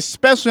vulnerable,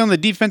 especially on the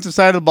defensive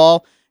side of the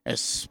ball,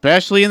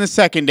 especially in the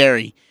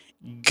secondary.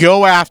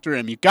 Go after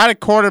him. You've got a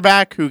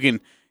quarterback who can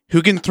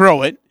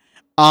throw it.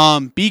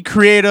 Be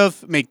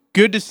creative, make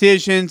good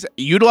decisions,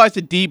 utilize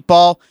the deep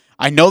ball.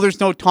 I know there's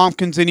no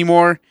Tompkins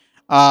anymore,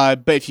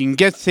 but if you can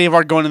get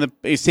Savon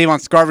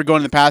Scarver going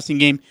in the passing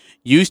game,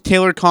 use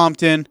Taylor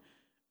Compton.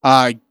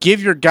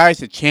 Give your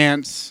guys a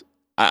chance.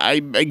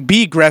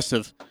 Be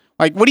aggressive.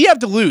 Like, what do you have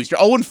to lose? You're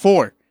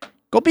 0-4.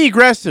 Go be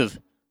aggressive.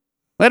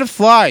 Let it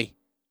fly.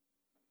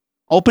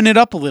 Open it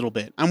up a little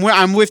bit. I'm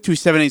with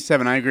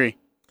 2787. I agree.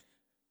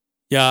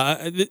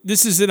 Yeah,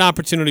 this is an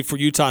opportunity for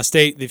Utah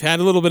State. They've had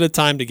a little bit of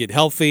time to get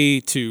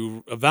healthy,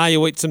 to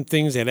evaluate some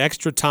things. They had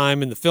extra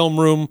time in the film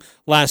room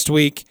last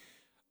week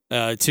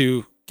to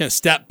kind of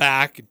step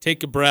back and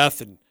take a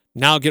breath and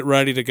now get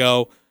ready to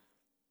go.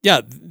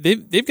 Yeah,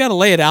 they've got to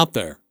lay it out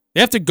there.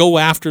 They have to go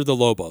after the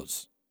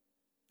Lobos.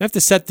 They have to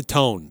set the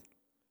tone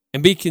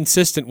and be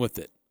consistent with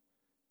it.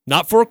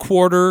 Not for a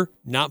quarter,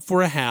 not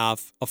for a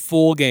half, a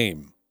full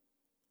game.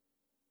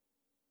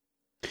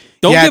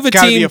 Don't give it's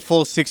got to be a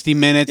full 60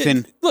 minutes.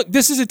 And look,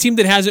 this is a team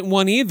that hasn't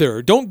won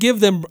either. Don't give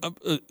them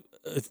a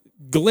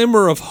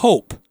glimmer of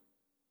hope.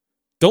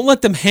 Don't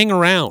let them hang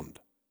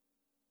around.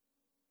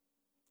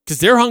 because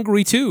they're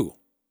hungry too.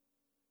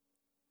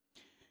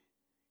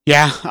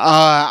 Yeah,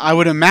 I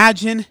would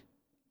imagine.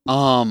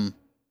 I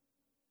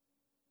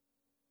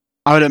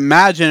would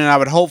imagine and I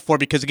would hope for,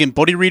 because again,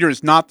 Bodie Reeder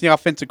is not the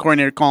offensive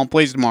coordinator calling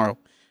plays tomorrow.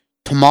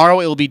 Tomorrow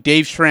it will be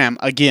Dave Schramm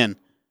again.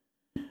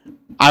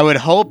 I would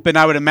hope and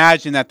I would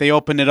imagine that they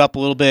open it up a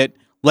little bit,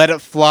 let it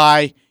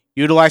fly,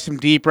 utilize some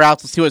deep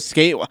routes. Let's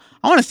see what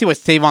I want to see what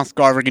Savon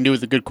Scarver can do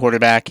as a good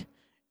quarterback,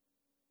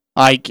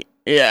 like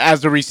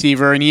as a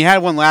receiver. And he had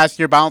one last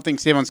year, but I don't think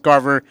Savon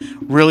Scarver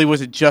really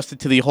was adjusted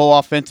to the whole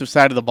offensive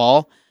side of the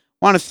ball.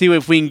 I want to see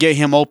if we can get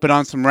him open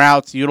on some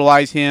routes,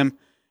 utilize him.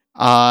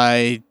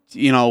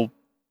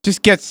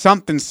 Just get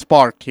something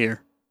sparked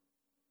here.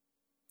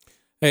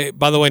 Hey,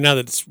 by the way, now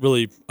that this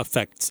really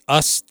affects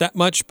us that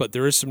much, but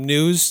there is some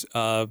news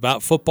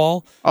about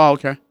football. Oh,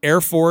 okay.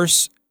 Air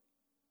Force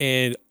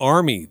and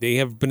Army, they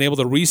have been able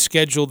to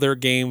reschedule their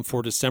game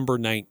for December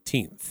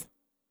 19th.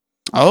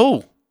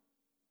 Oh.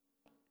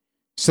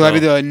 So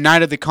that'd be the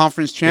night of the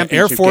conference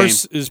championship Air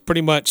Force is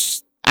pretty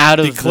much out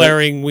of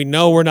declaring we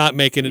know we're not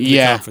making it to the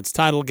conference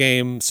title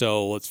game,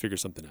 so let's figure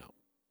something out.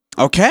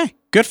 Okay.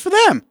 Good for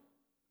them.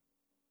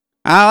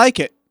 I like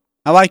it.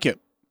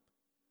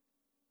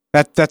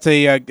 That's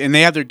and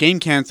they have their game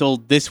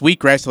canceled this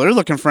week, right? So they're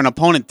looking for an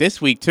opponent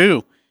this week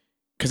too,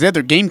 because they had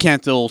their game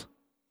canceled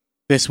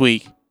this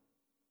week.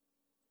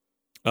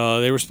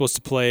 They were supposed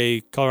to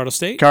play Colorado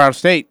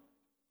State.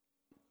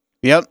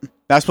 Yep,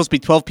 that's supposed to be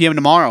 12 p.m.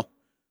 tomorrow.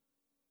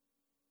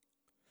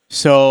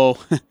 So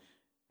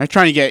they're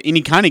trying to get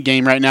any kind of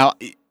game right now.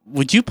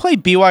 Would you play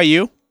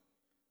BYU?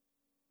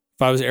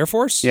 If I was Air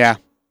Force? Yeah,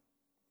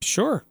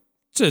 sure.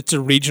 It's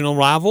a regional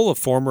rival, a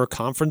former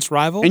conference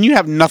rival. And you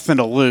have nothing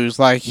to lose.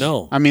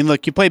 No. I mean,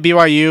 look, you play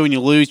BYU and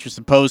you lose, you're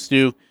supposed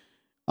to.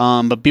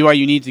 But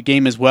BYU needs a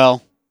game as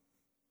well.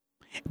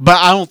 But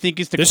I don't think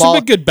it's the There's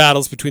some good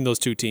battles between those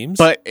two teams.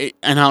 And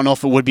I don't know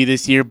if it would be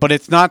this year, but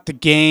it's not the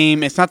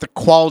game, it's not the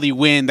quality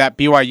win that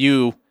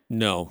BYU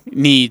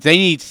needs. They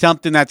need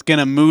something that's going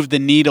to move the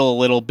needle a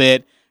little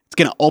bit. It's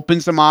going to open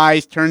some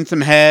eyes, turn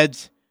some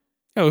heads.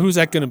 Oh, who's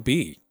that going to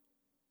be?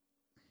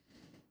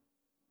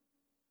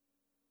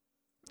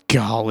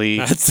 Golly.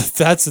 That's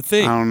the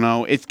thing. I don't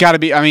know. It's got to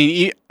be, I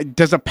mean,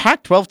 does a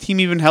Pac-12 team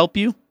even help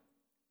you?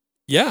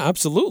 Yeah,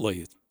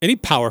 absolutely. Any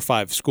Power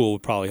 5 school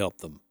would probably help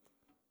them.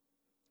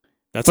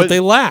 That's what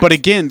they lack. But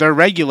again, their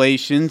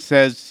regulation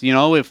says,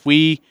 if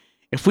we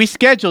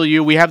schedule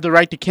you, we have the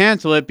right to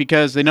cancel it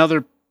because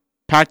another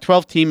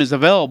Pac-12 team is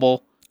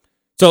available.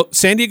 So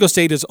San Diego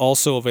State is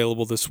also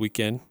available this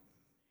weekend.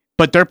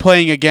 But they're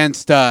playing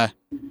against...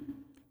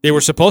 They were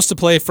supposed to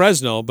play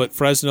Fresno, but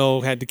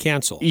Fresno had to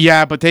cancel.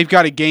 Yeah, but they've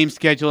got a game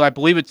scheduled. I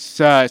believe it's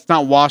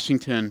not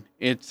Washington.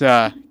 It's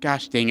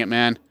gosh dang it,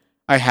 man.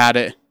 I had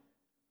it.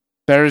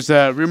 There's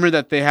a rumor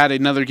that they had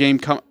another game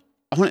come.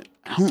 I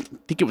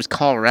don't think it was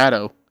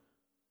Colorado.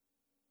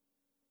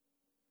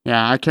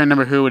 Yeah, I can't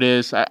remember who it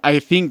is. I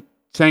think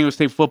San Diego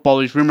State football.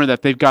 There's rumor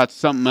that they've got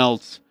something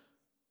else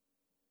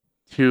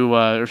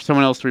or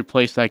someone else to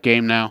replace that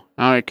game now.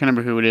 I can't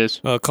remember who it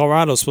is.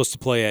 Colorado's supposed to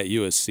play at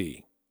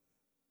USC.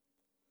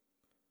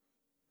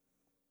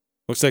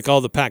 Looks like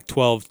all the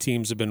Pac-12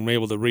 teams have been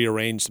able to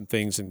rearrange some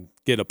things and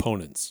get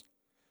opponents.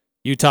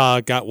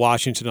 Utah got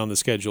Washington on the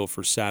schedule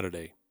for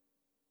Saturday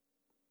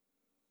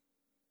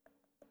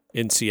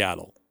in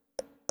Seattle.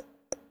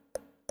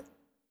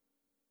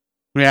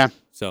 Yeah.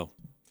 So,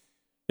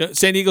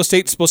 San Diego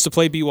State's supposed to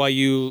play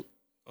BYU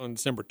on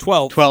December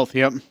 12th. 12th,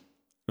 yep.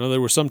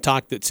 There was some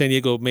talk that San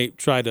Diego may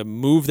try to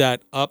move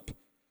that up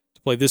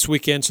to play this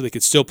weekend so they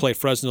could still play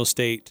Fresno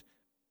State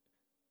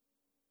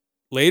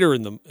later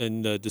in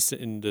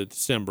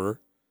December,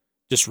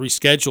 just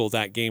reschedule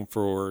that game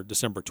for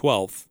December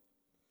 12th,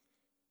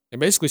 and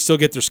basically still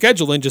get their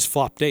schedule in, just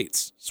swap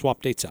dates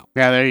out.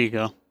 Yeah, there you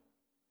go.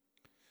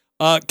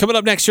 Coming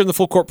up next here in the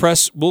Full Court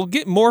Press, we'll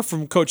get more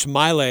from Coach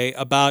Miley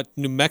about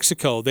New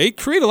Mexico. They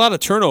create a lot of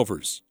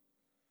turnovers,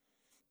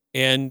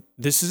 and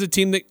this is a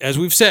team that, as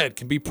we've said,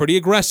 can be pretty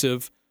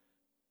aggressive,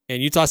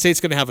 and Utah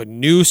State's going to have a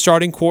new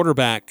starting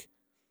quarterback.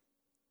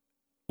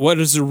 What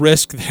is the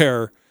risk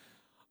there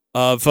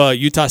of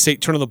Utah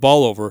State turning the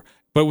ball over?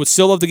 But would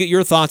still love to get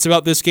your thoughts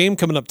about this game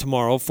coming up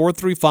tomorrow,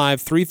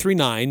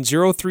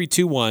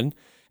 435-339-0321.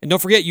 And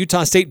don't forget,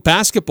 Utah State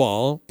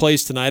basketball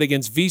plays tonight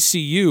against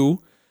VCU.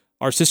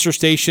 Our sister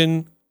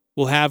station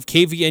will have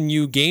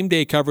KVNU game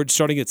day coverage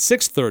starting at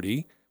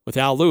 6:30 with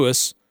Al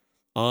Lewis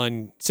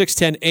on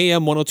 610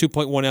 AM,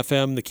 102.1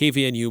 FM, the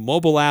KVNU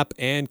mobile app,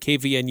 and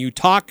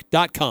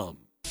kvnutalk.com.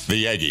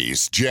 The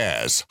Aggies,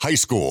 Jazz, high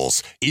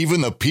schools,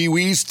 even the Pee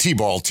Wees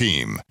T-ball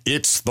team.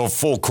 It's the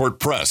Full Court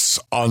Press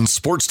on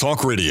Sports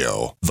Talk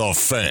Radio, The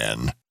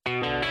Fan.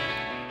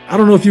 I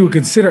don't know if you would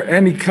consider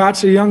Andy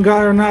Koch a young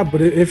guy or not,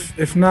 but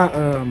if not,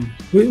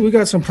 we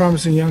got some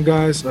promising young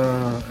guys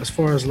as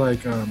far as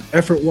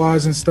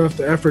effort-wise and stuff.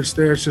 The effort's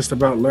there. It's just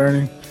about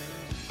learning.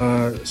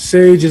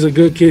 Sage is a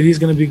good kid. He's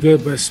going to be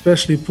good, but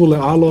especially Pula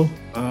Alo.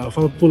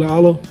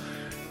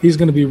 he's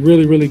going to be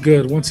really, really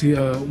good once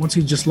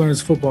he just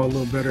learns football a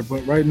little better.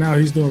 But right now,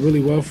 he's doing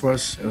really well for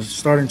us as a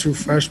starting true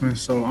freshman.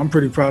 So I'm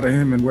pretty proud of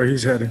him and where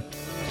he's heading.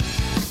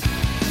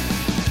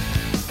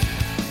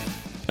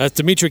 That's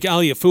Dimitri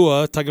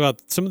Aliafua talking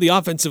about some of the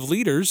offensive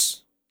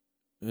leaders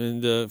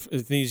and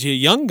these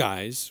young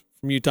guys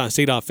from Utah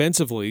State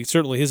offensively.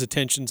 Certainly his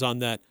attention's on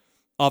that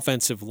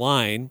offensive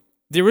line.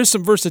 There is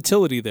some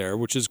versatility there,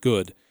 which is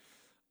good.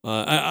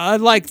 I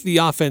like the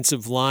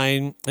offensive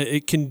line.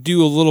 It can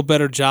do a little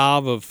better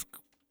job of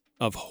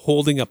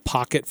holding a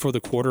pocket for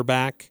the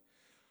quarterback.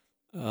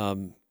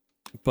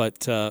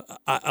 But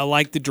I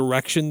like the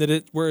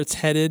direction where it's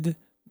headed.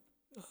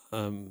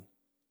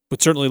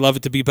 Would certainly love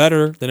it to be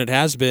better than it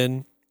has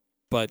been.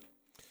 But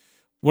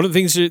one of the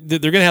things that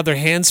they're going to have their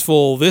hands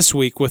full this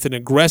week with an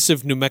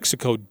aggressive New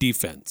Mexico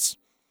defense.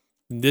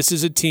 And this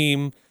is a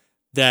team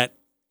that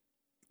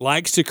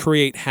likes to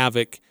create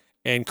havoc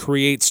and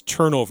creates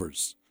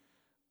turnovers.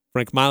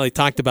 Frank Miley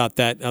talked about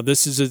that. Now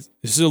this is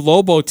a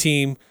Lobo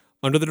team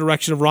under the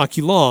direction of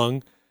Rocky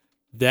Long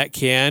that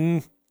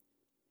can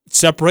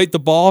separate the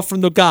ball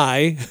from the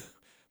guy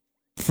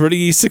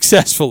pretty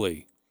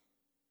successfully.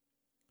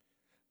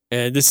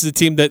 And this is a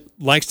team that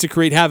likes to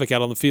create havoc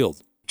out on the field.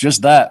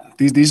 Just that.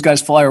 These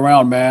guys fly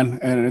around, man,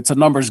 and it's a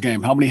numbers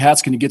game. How many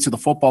hats can you get to the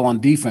football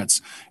on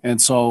defense? And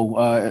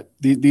so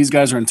these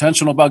guys are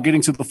intentional about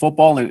getting to the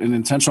football and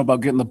intentional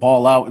about getting the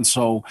ball out. And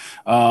so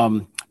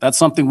that's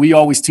something we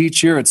always teach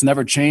here. It's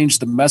never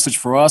changed the message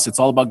for us. It's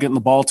all about getting the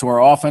ball to our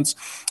offense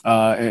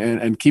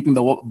and keeping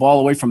the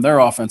ball away from their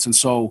offense. And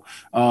so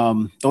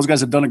those guys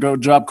have done a good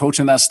job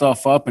coaching that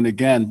stuff up. And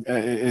again,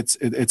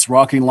 it's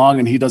Rocky Long,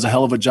 and he does a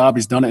hell of a job.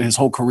 He's done it his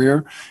whole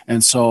career.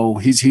 And so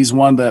he's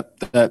one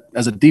that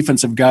as a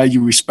defensive guy,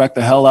 you respect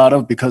the hell out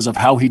of because of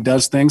how he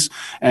does things.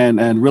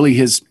 And really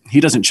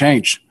he doesn't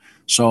change.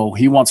 So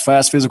he wants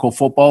fast, physical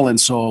football. And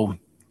so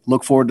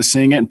look forward to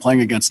seeing it and playing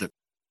against it.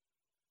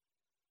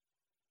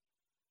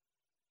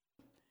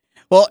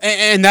 Well,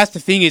 and that's the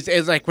thing is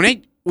like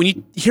when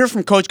you hear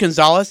from Coach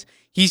Gonzalez,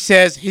 he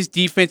says his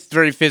defense is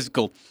very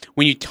physical.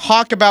 When you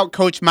talk about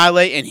Coach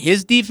Miley and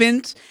his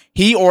defense,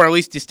 or at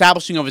least the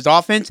establishing of his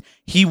offense,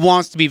 he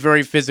wants to be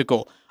very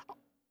physical.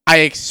 I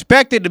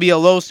expect it to be a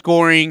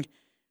low-scoring,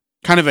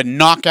 kind of a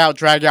knockout,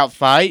 drag-out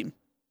fight,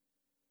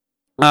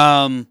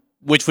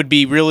 which would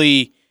be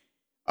really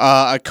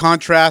a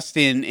contrast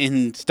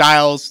in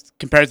styles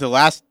compared to the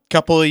last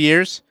couple of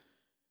years.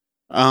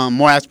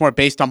 That's more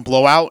based on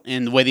blowout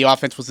and the way the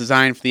offense was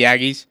designed for the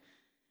Aggies.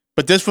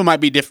 But this one might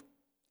be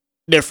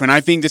different.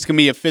 I think this can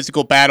be a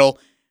physical battle,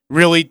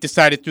 really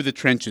decided through the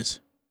trenches.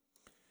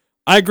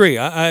 I agree.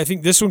 I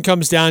think this one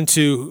comes down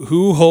to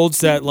who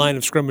holds that line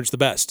of scrimmage the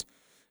best.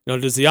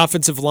 Does the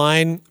offensive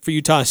line for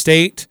Utah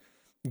State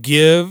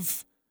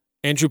give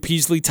Andrew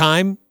Peasley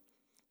time?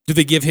 Do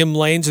they give him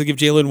lanes? Do they give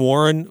Jalen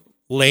Warren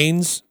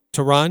lanes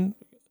to run?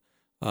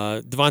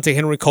 Devontae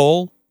Henry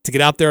Cole to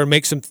get out there and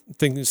make some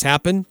things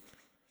happen?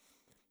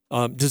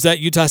 Does that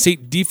Utah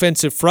State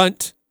defensive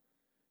front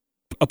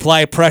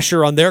apply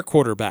pressure on their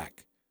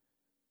quarterback?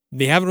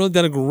 They haven't really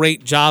done a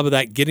great job of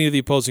that, getting to the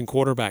opposing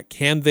quarterback.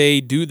 Can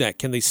they do that?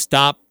 Can they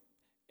stop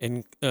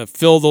and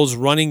fill those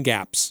running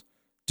gaps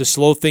to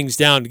slow things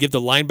down, to give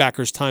the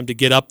linebackers time to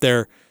get up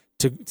there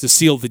to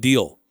seal the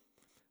deal?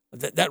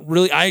 That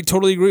really, I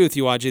totally agree with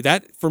you, Ajay.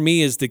 That, for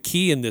me, is the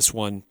key in this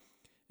one,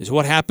 is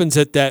what happens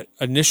at that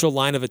initial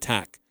line of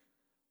attack.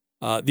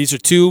 These are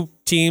two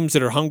teams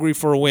that are hungry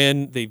for a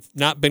win. They've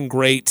not been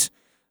great.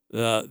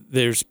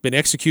 There's been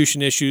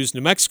execution issues.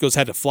 New Mexico's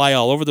had to fly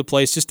all over the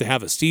place just to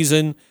have a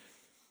season.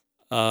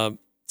 So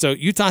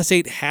Utah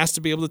State has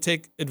to be able to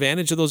take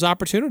advantage of those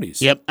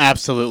opportunities. Yep,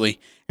 absolutely.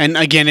 And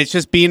again, it's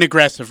just being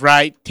aggressive,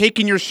 right?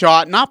 Taking your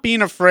shot, not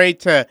being afraid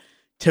to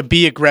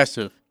be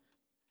aggressive.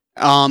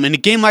 In a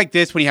game like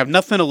this, when you have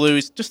nothing to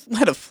lose, just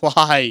let it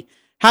fly.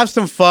 Have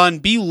some fun.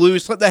 Be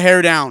loose. Let the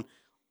hair down.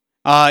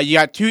 You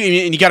got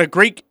you got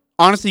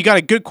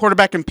a good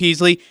quarterback in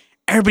Peasley.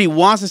 Everybody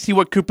wants to see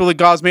what Cooper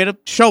Legault's made of.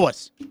 Show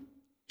us.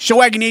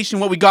 Show Aggie Nation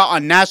what we got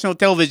on national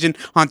television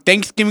on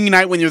Thanksgiving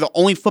night when you're the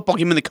only football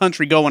game in the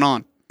country going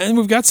on. And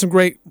we've got some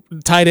great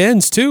tight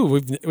ends, too.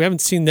 We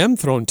haven't seen them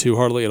thrown to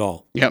hardly at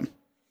all. Yep.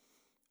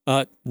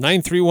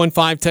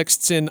 9315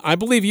 texts in, I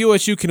believe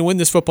USU can win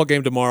this football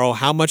game tomorrow.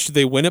 How much do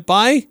they win it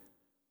by?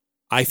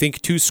 I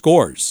think 2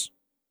 scores.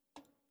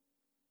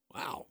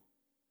 Wow.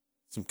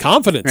 Some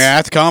confidence. Yeah,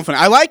 that's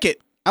confident. I like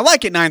it.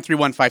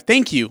 9315.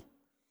 Thank you.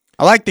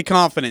 I like the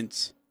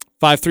confidence.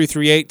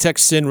 5338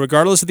 texts in,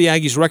 regardless of the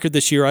Aggies' record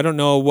this year, I don't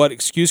know what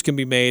excuse can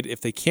be made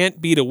if they can't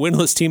beat a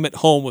winless team at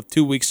home with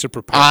 2 weeks to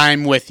prepare.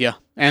 I'm with you.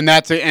 And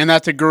that's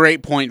a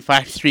great point,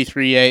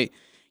 5338.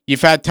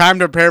 You've had time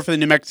to prepare for the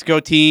New Mexico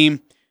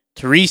team,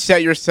 to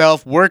reset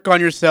yourself, work on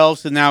yourself,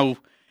 so now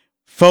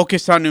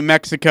focus on New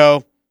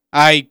Mexico.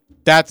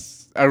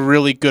 That's a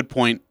really good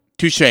point.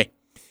 Touche.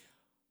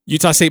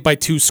 Utah State by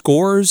 2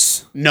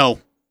 scores? No.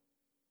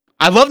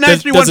 I love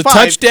 9315. Does a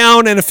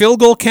touchdown and a field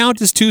goal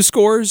count as 2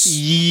 scores?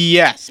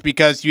 Yes,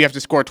 because you have to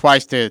score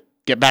twice to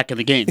get back in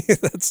the game.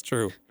 That's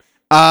true.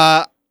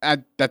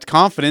 that's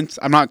confidence.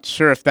 I'm not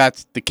sure if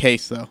that's the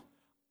case, though.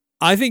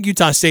 I think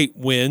Utah State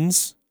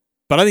wins,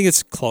 but I think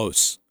it's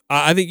close.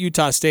 I think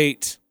Utah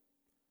State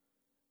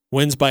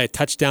wins by a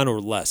touchdown or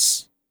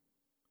less.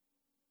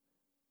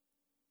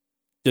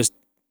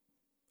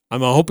 I'm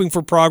hoping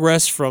for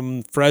progress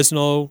from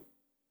Fresno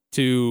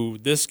to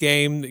this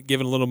game,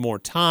 given a little more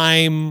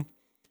time.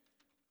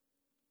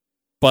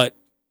 But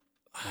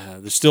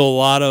there's still a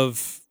lot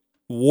of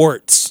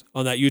warts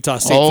on that Utah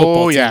State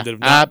football team that have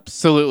not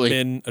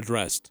been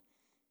addressed.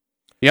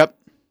 Yep.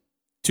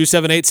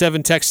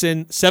 2787 text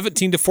in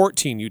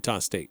 17-14 Utah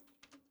State.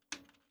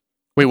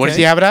 Wait, what does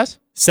he have it as?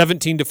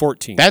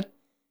 17-14.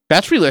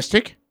 That's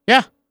realistic.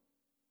 Yeah.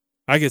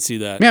 I could see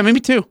that. Yeah,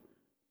 maybe too.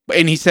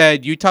 And he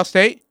said Utah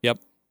State? Yep.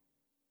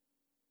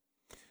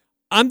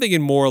 I'm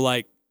thinking more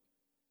like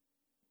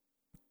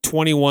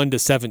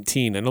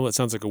 21-17. I know that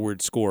sounds like a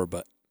weird score,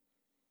 but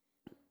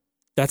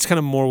that's kind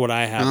of more what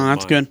I have. Oh,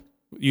 that's good.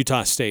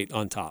 Utah State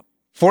on top.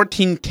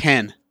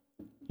 14-10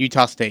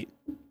 Utah State.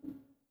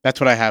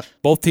 That's what I have.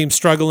 Both teams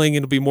struggling.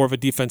 It'll be more of a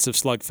defensive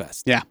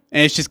slugfest. Yeah,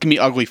 and it's just going to be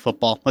ugly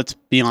football. Let's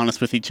be honest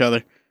with each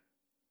other.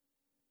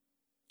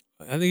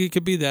 I think it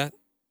could be that.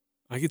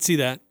 I could see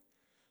that.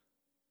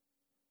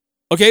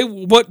 Okay,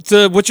 what's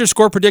your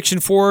score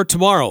prediction for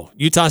tomorrow?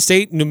 Utah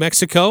State, New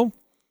Mexico.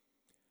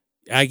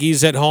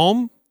 Aggies at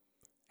home.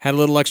 Had a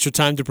little extra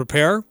time to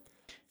prepare.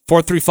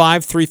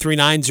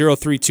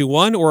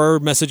 435-339-0321 or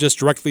message us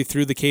directly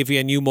through the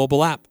KVNU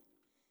mobile app.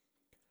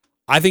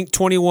 I think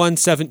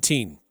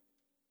 21-17.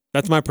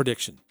 That's my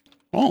prediction.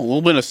 Oh, a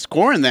little bit of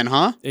scoring then,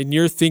 huh? And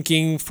you're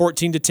thinking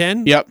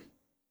 14-10? Yep.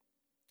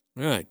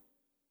 All right.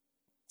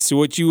 So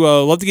what you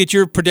love to get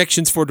your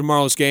predictions for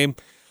tomorrow's game.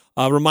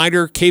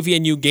 Reminder,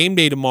 KVNU game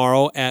day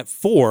tomorrow at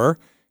 4.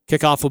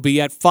 Kickoff will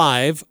be at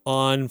 5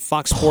 on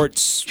Fox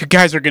Sports. You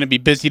guys are going to be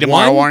busy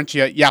tomorrow, aren't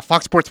you? Yeah,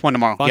 Fox Sports 1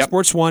 tomorrow. Fox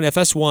Sports 1,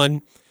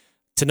 FS1.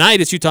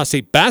 Tonight it's Utah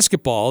State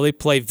basketball. They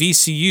play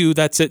VCU.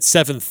 That's at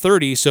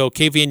 7:30. So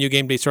KVNU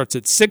game day starts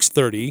at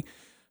 6:30.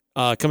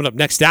 Coming up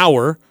next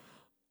hour.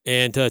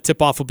 And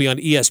tip-off will be on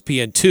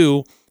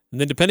ESPN2. And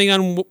then depending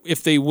on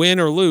if they win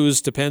or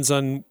lose, depends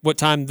on what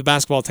time the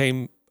basketball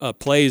team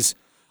plays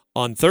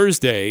on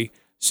Thursday.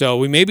 So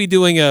we may be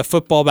doing a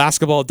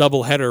football-basketball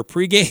doubleheader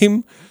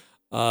pregame.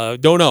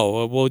 Don't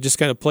know. We'll just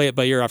kind of play it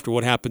by ear after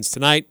what happens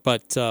tonight.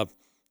 But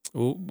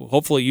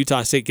hopefully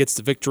Utah State gets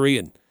the victory,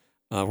 and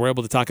we're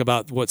able to talk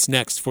about what's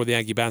next for the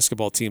Aggie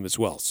basketball team as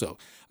well. So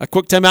a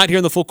quick timeout here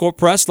in the Full Court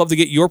Press. Love to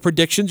get your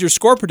predictions, your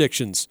score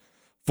predictions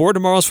for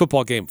tomorrow's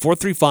football game.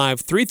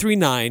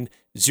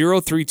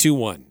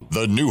 435-339-0321.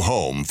 The new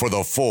home for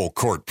the Full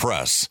Court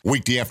Press.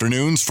 Weekday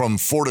afternoons from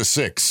 4 to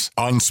 6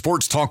 on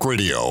Sports Talk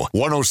Radio,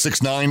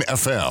 106.9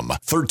 FM,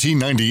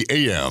 1390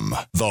 AM.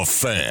 The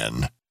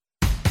Fan.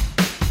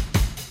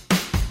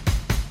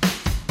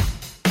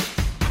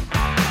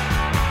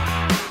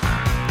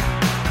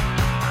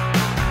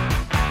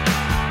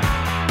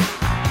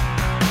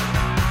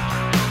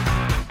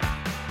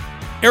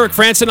 Eric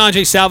Frandsen,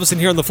 Ajay Salvesen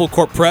here on the Full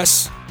Court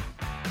Press.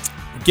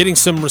 Getting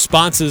some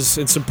responses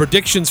and some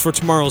predictions for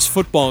tomorrow's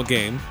football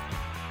game.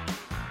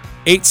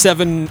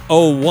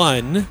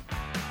 8701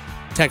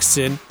 texts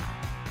in.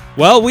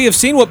 Well, we have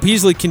seen what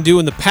Peasley can do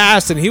in the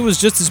past, and he was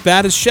just as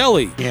bad as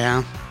Shelley.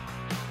 Yeah.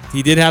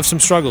 He did have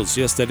some struggles.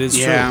 Yes, that is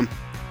true.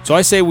 So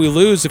I say we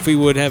lose if we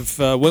would have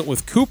went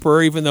with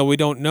Cooper, even though we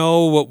don't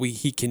know what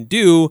he can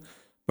do.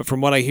 But from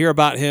what I hear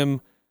about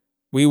him,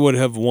 we would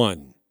have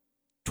won.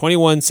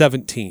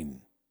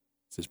 21-17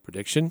 is his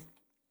prediction.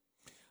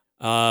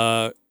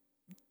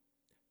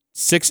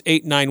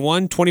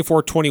 6891,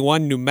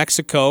 24-21, New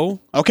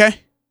Mexico.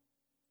 Okay.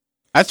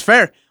 That's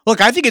fair.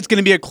 Look, I think it's going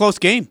to be a close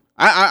game.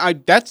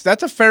 That's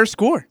a fair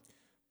score.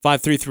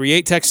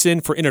 5338 texts in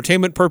for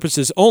entertainment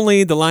purposes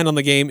only. The line on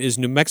the game is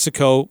New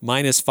Mexico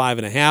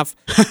 -5.5.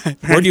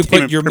 Where do you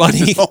put your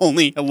money?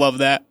 Only. I love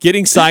that.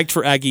 Getting psyched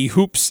for Aggie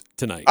hoops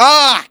tonight.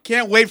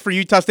 Can't wait for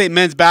Utah State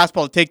men's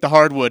basketball to take the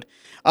hardwood.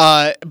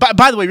 By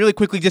the way, really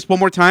quickly, just one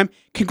more time,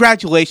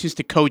 congratulations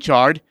to Coach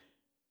Ard.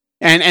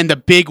 And the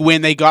big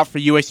win they got for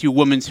USU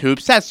women's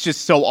hoops. That's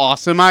just so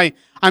awesome. I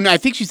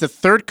think she's the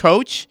third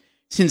coach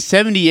since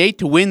 '78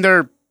 to win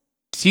their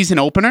season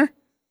opener.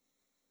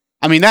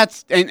 I mean,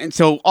 that's and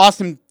so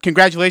awesome.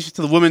 Congratulations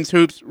to the women's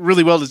hoops.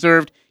 Really well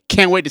deserved.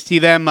 Can't wait to see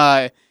them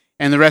and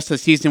the rest of the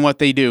season what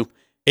they do.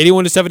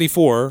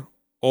 81-74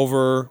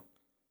 over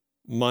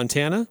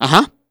Montana.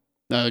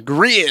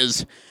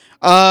 Grizz.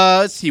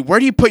 Let's see. Where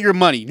do you put your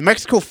money? New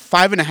Mexico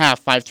 5.5.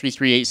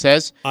 5338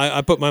 says.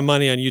 I put my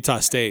money on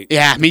Utah State.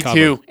 Yeah, me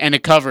too. And a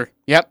cover.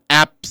 Yep,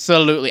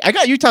 absolutely. I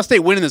got Utah State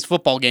winning this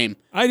football game.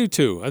 I do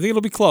too. I think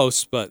it'll be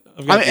close, but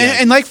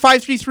and like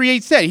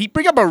 5338 said, he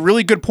bring up a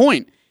really good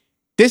point.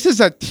 This is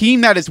a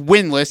team that is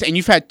winless, and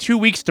you've had 2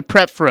 weeks to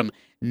prep for them.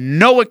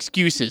 No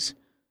excuses,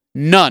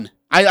 none.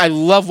 I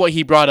love what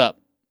he brought up.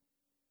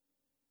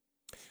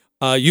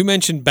 You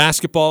mentioned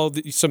basketball,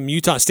 some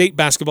Utah State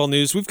basketball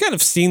news. We've kind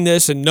of seen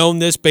this and known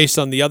this based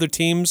on the other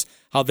teams,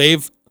 how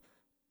they've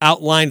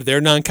outlined their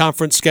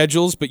non-conference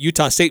schedules, but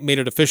Utah State made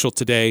it official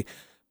today.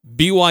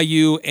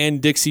 BYU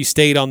and Dixie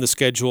State on the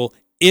schedule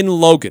in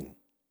Logan.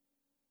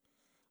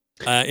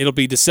 It'll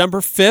be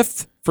December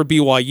 5th for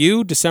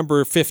BYU,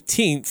 December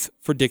 15th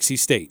for Dixie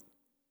State.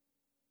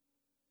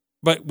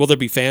 But will there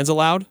be fans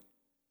allowed?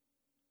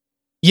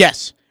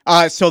 Yes.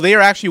 So they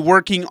are actually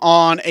working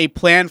on a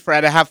plan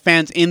to have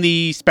fans in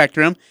the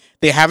Spectrum.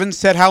 They haven't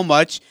said how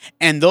much,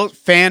 and those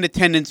fan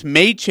attendance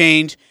may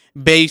change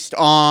based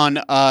on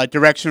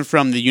direction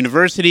from the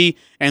university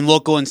and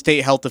local and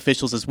state health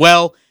officials as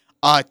well.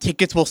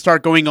 Tickets will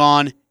start going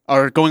on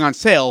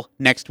sale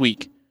next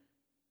week.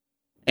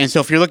 And so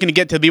if you're looking to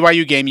get to the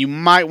BYU game, you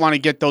might want to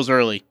get those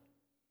early.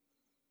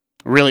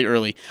 Really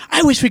early.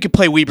 I wish we could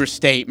play Weber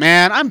State,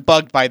 man. I'm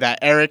bugged by that,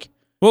 Eric.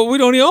 Well, we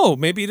don't know.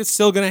 Maybe it's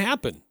still going to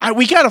happen.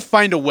 We got to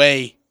find a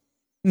way.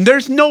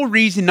 There's no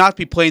reason not to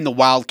be playing the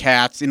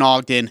Wildcats in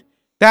Ogden.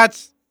 I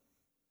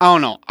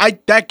don't know.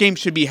 That game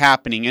should be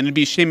happening, and it'd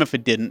be a shame if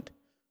it didn't.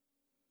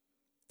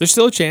 There's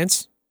still a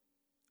chance.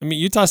 I mean,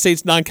 Utah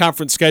State's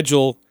non-conference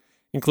schedule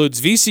includes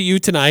VCU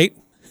tonight,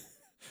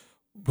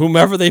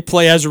 whomever they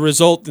play as a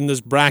result in this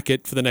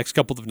bracket for the next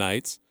couple of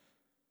nights,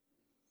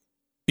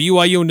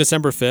 BYU on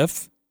December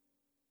 5th,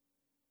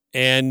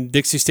 and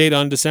Dixie State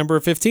on December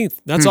 15th.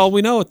 That's all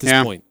we know at this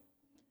point.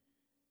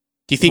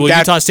 Do you think Will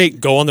Utah State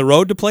go on the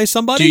road to play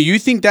somebody? Do you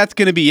think that's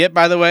going to be it,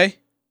 by the way?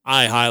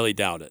 I highly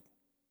doubt it.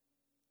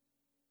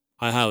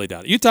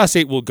 Utah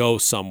State will go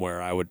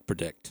somewhere, I would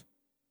predict.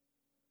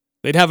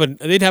 They'd have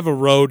a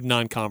road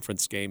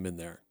non-conference game in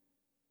there.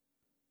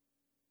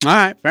 All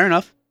right, fair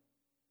enough.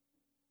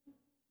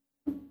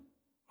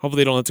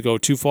 Hopefully they don't have to go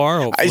too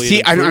far.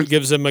 Hopefully it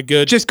gives them a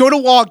good, just go to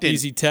Ogden.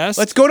 Easy test.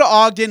 Let's go to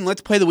Ogden.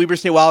 Let's play the Weber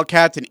State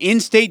Wildcats, an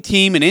in-state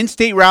team, an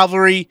in-state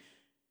rivalry.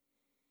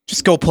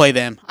 Just go play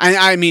them.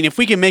 I mean, if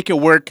we can make it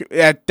work,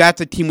 that's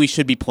a team we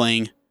should be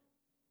playing.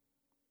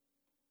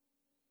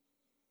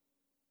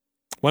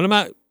 Why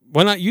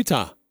not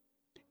Utah?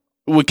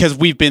 Because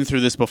we've been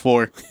through this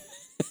before.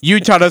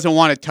 Utah doesn't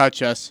want to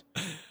touch us.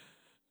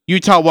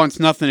 Utah wants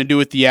nothing to do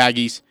with the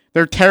Aggies.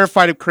 They're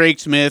terrified of Craig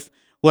Smith.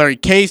 Larry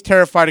Kay's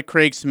terrified of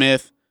Craig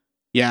Smith.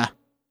 Yeah.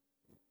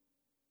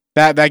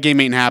 That game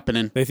ain't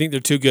happening. They think they're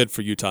too good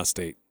for Utah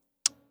State.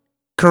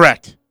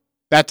 Correct.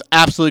 That's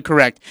absolutely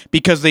correct.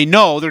 Because they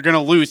know they're going to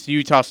lose to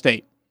Utah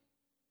State.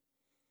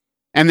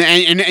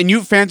 And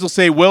you fans will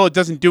say, well, it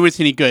doesn't do us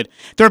any good.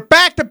 They're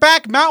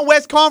back-to-back Mountain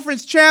West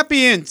Conference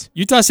champions.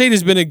 Utah State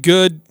has been a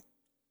good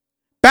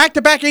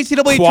back-to-back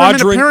NCAA tournament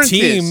quadrant appearances.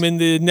 Team in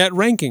the net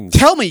rankings.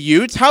 Tell me,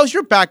 Utes, how's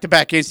your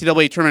back-to-back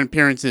NCAA tournament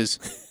appearances?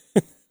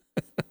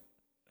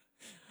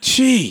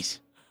 Jeez.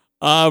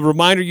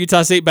 Reminder,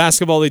 Utah State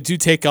basketball, they do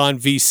take on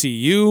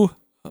VCU,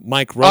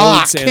 Mike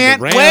Rhodes, and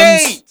the Rams.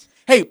 Wait.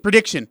 Hey,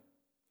 prediction.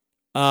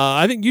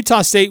 I think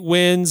Utah State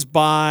wins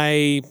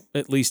by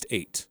at least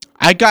 8.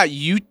 I got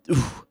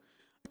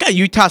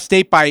Utah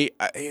State by,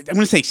 I'm going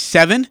to say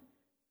 7.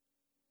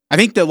 I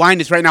think the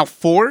line is right now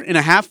 4.5,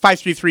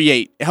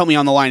 5.338. Help me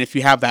on the line if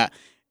you have that.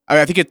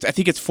 I think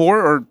it's 4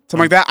 or something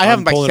like that. I have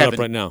them by 7. I'm pulling it up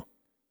right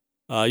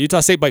now.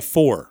 Utah State by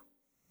 4.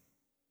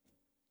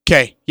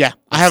 Okay, yeah,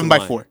 I have them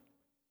by 4.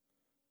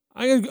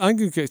 I'm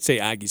going to say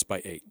Aggies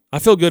by 8. I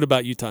feel good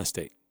about Utah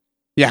State.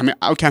 Yeah, I mean,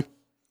 okay.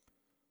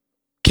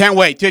 Can't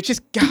wait, dude.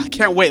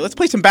 Can't wait. Let's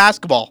play some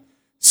basketball.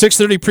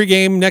 6:30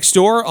 pregame next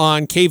door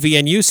on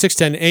KVNU,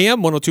 610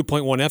 AM,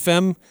 102.1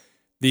 FM,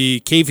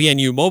 the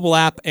KVNU mobile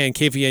app, and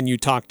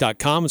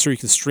kvnutalk.com. So you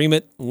can stream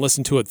it and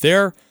listen to it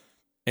there.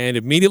 And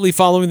immediately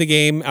following the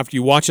game, after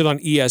you watch it on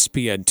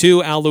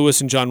ESPN2, Al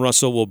Lewis and John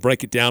Russell will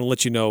break it down and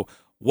let you know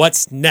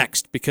what's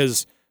next,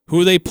 because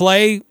who they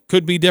play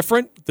could be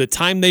different. The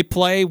time they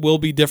play will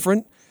be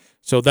different.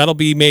 So that'll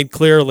be made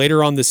clear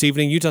later on this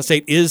evening. Utah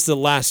State is the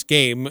last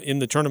game in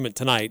the tournament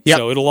tonight. Yep.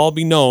 So it'll all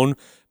be known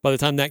by the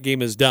time that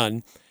game is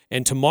done.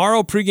 And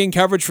tomorrow, pregame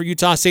coverage for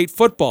Utah State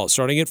football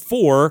starting at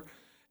 4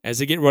 as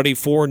they get ready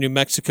for New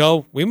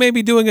Mexico. We may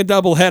be doing a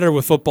doubleheader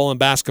with football and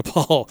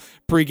basketball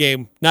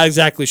pregame. Not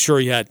exactly sure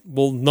yet.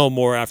 We'll know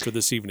more after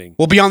this evening.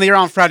 We'll be on the air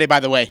on Friday,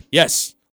 by the way. Yes.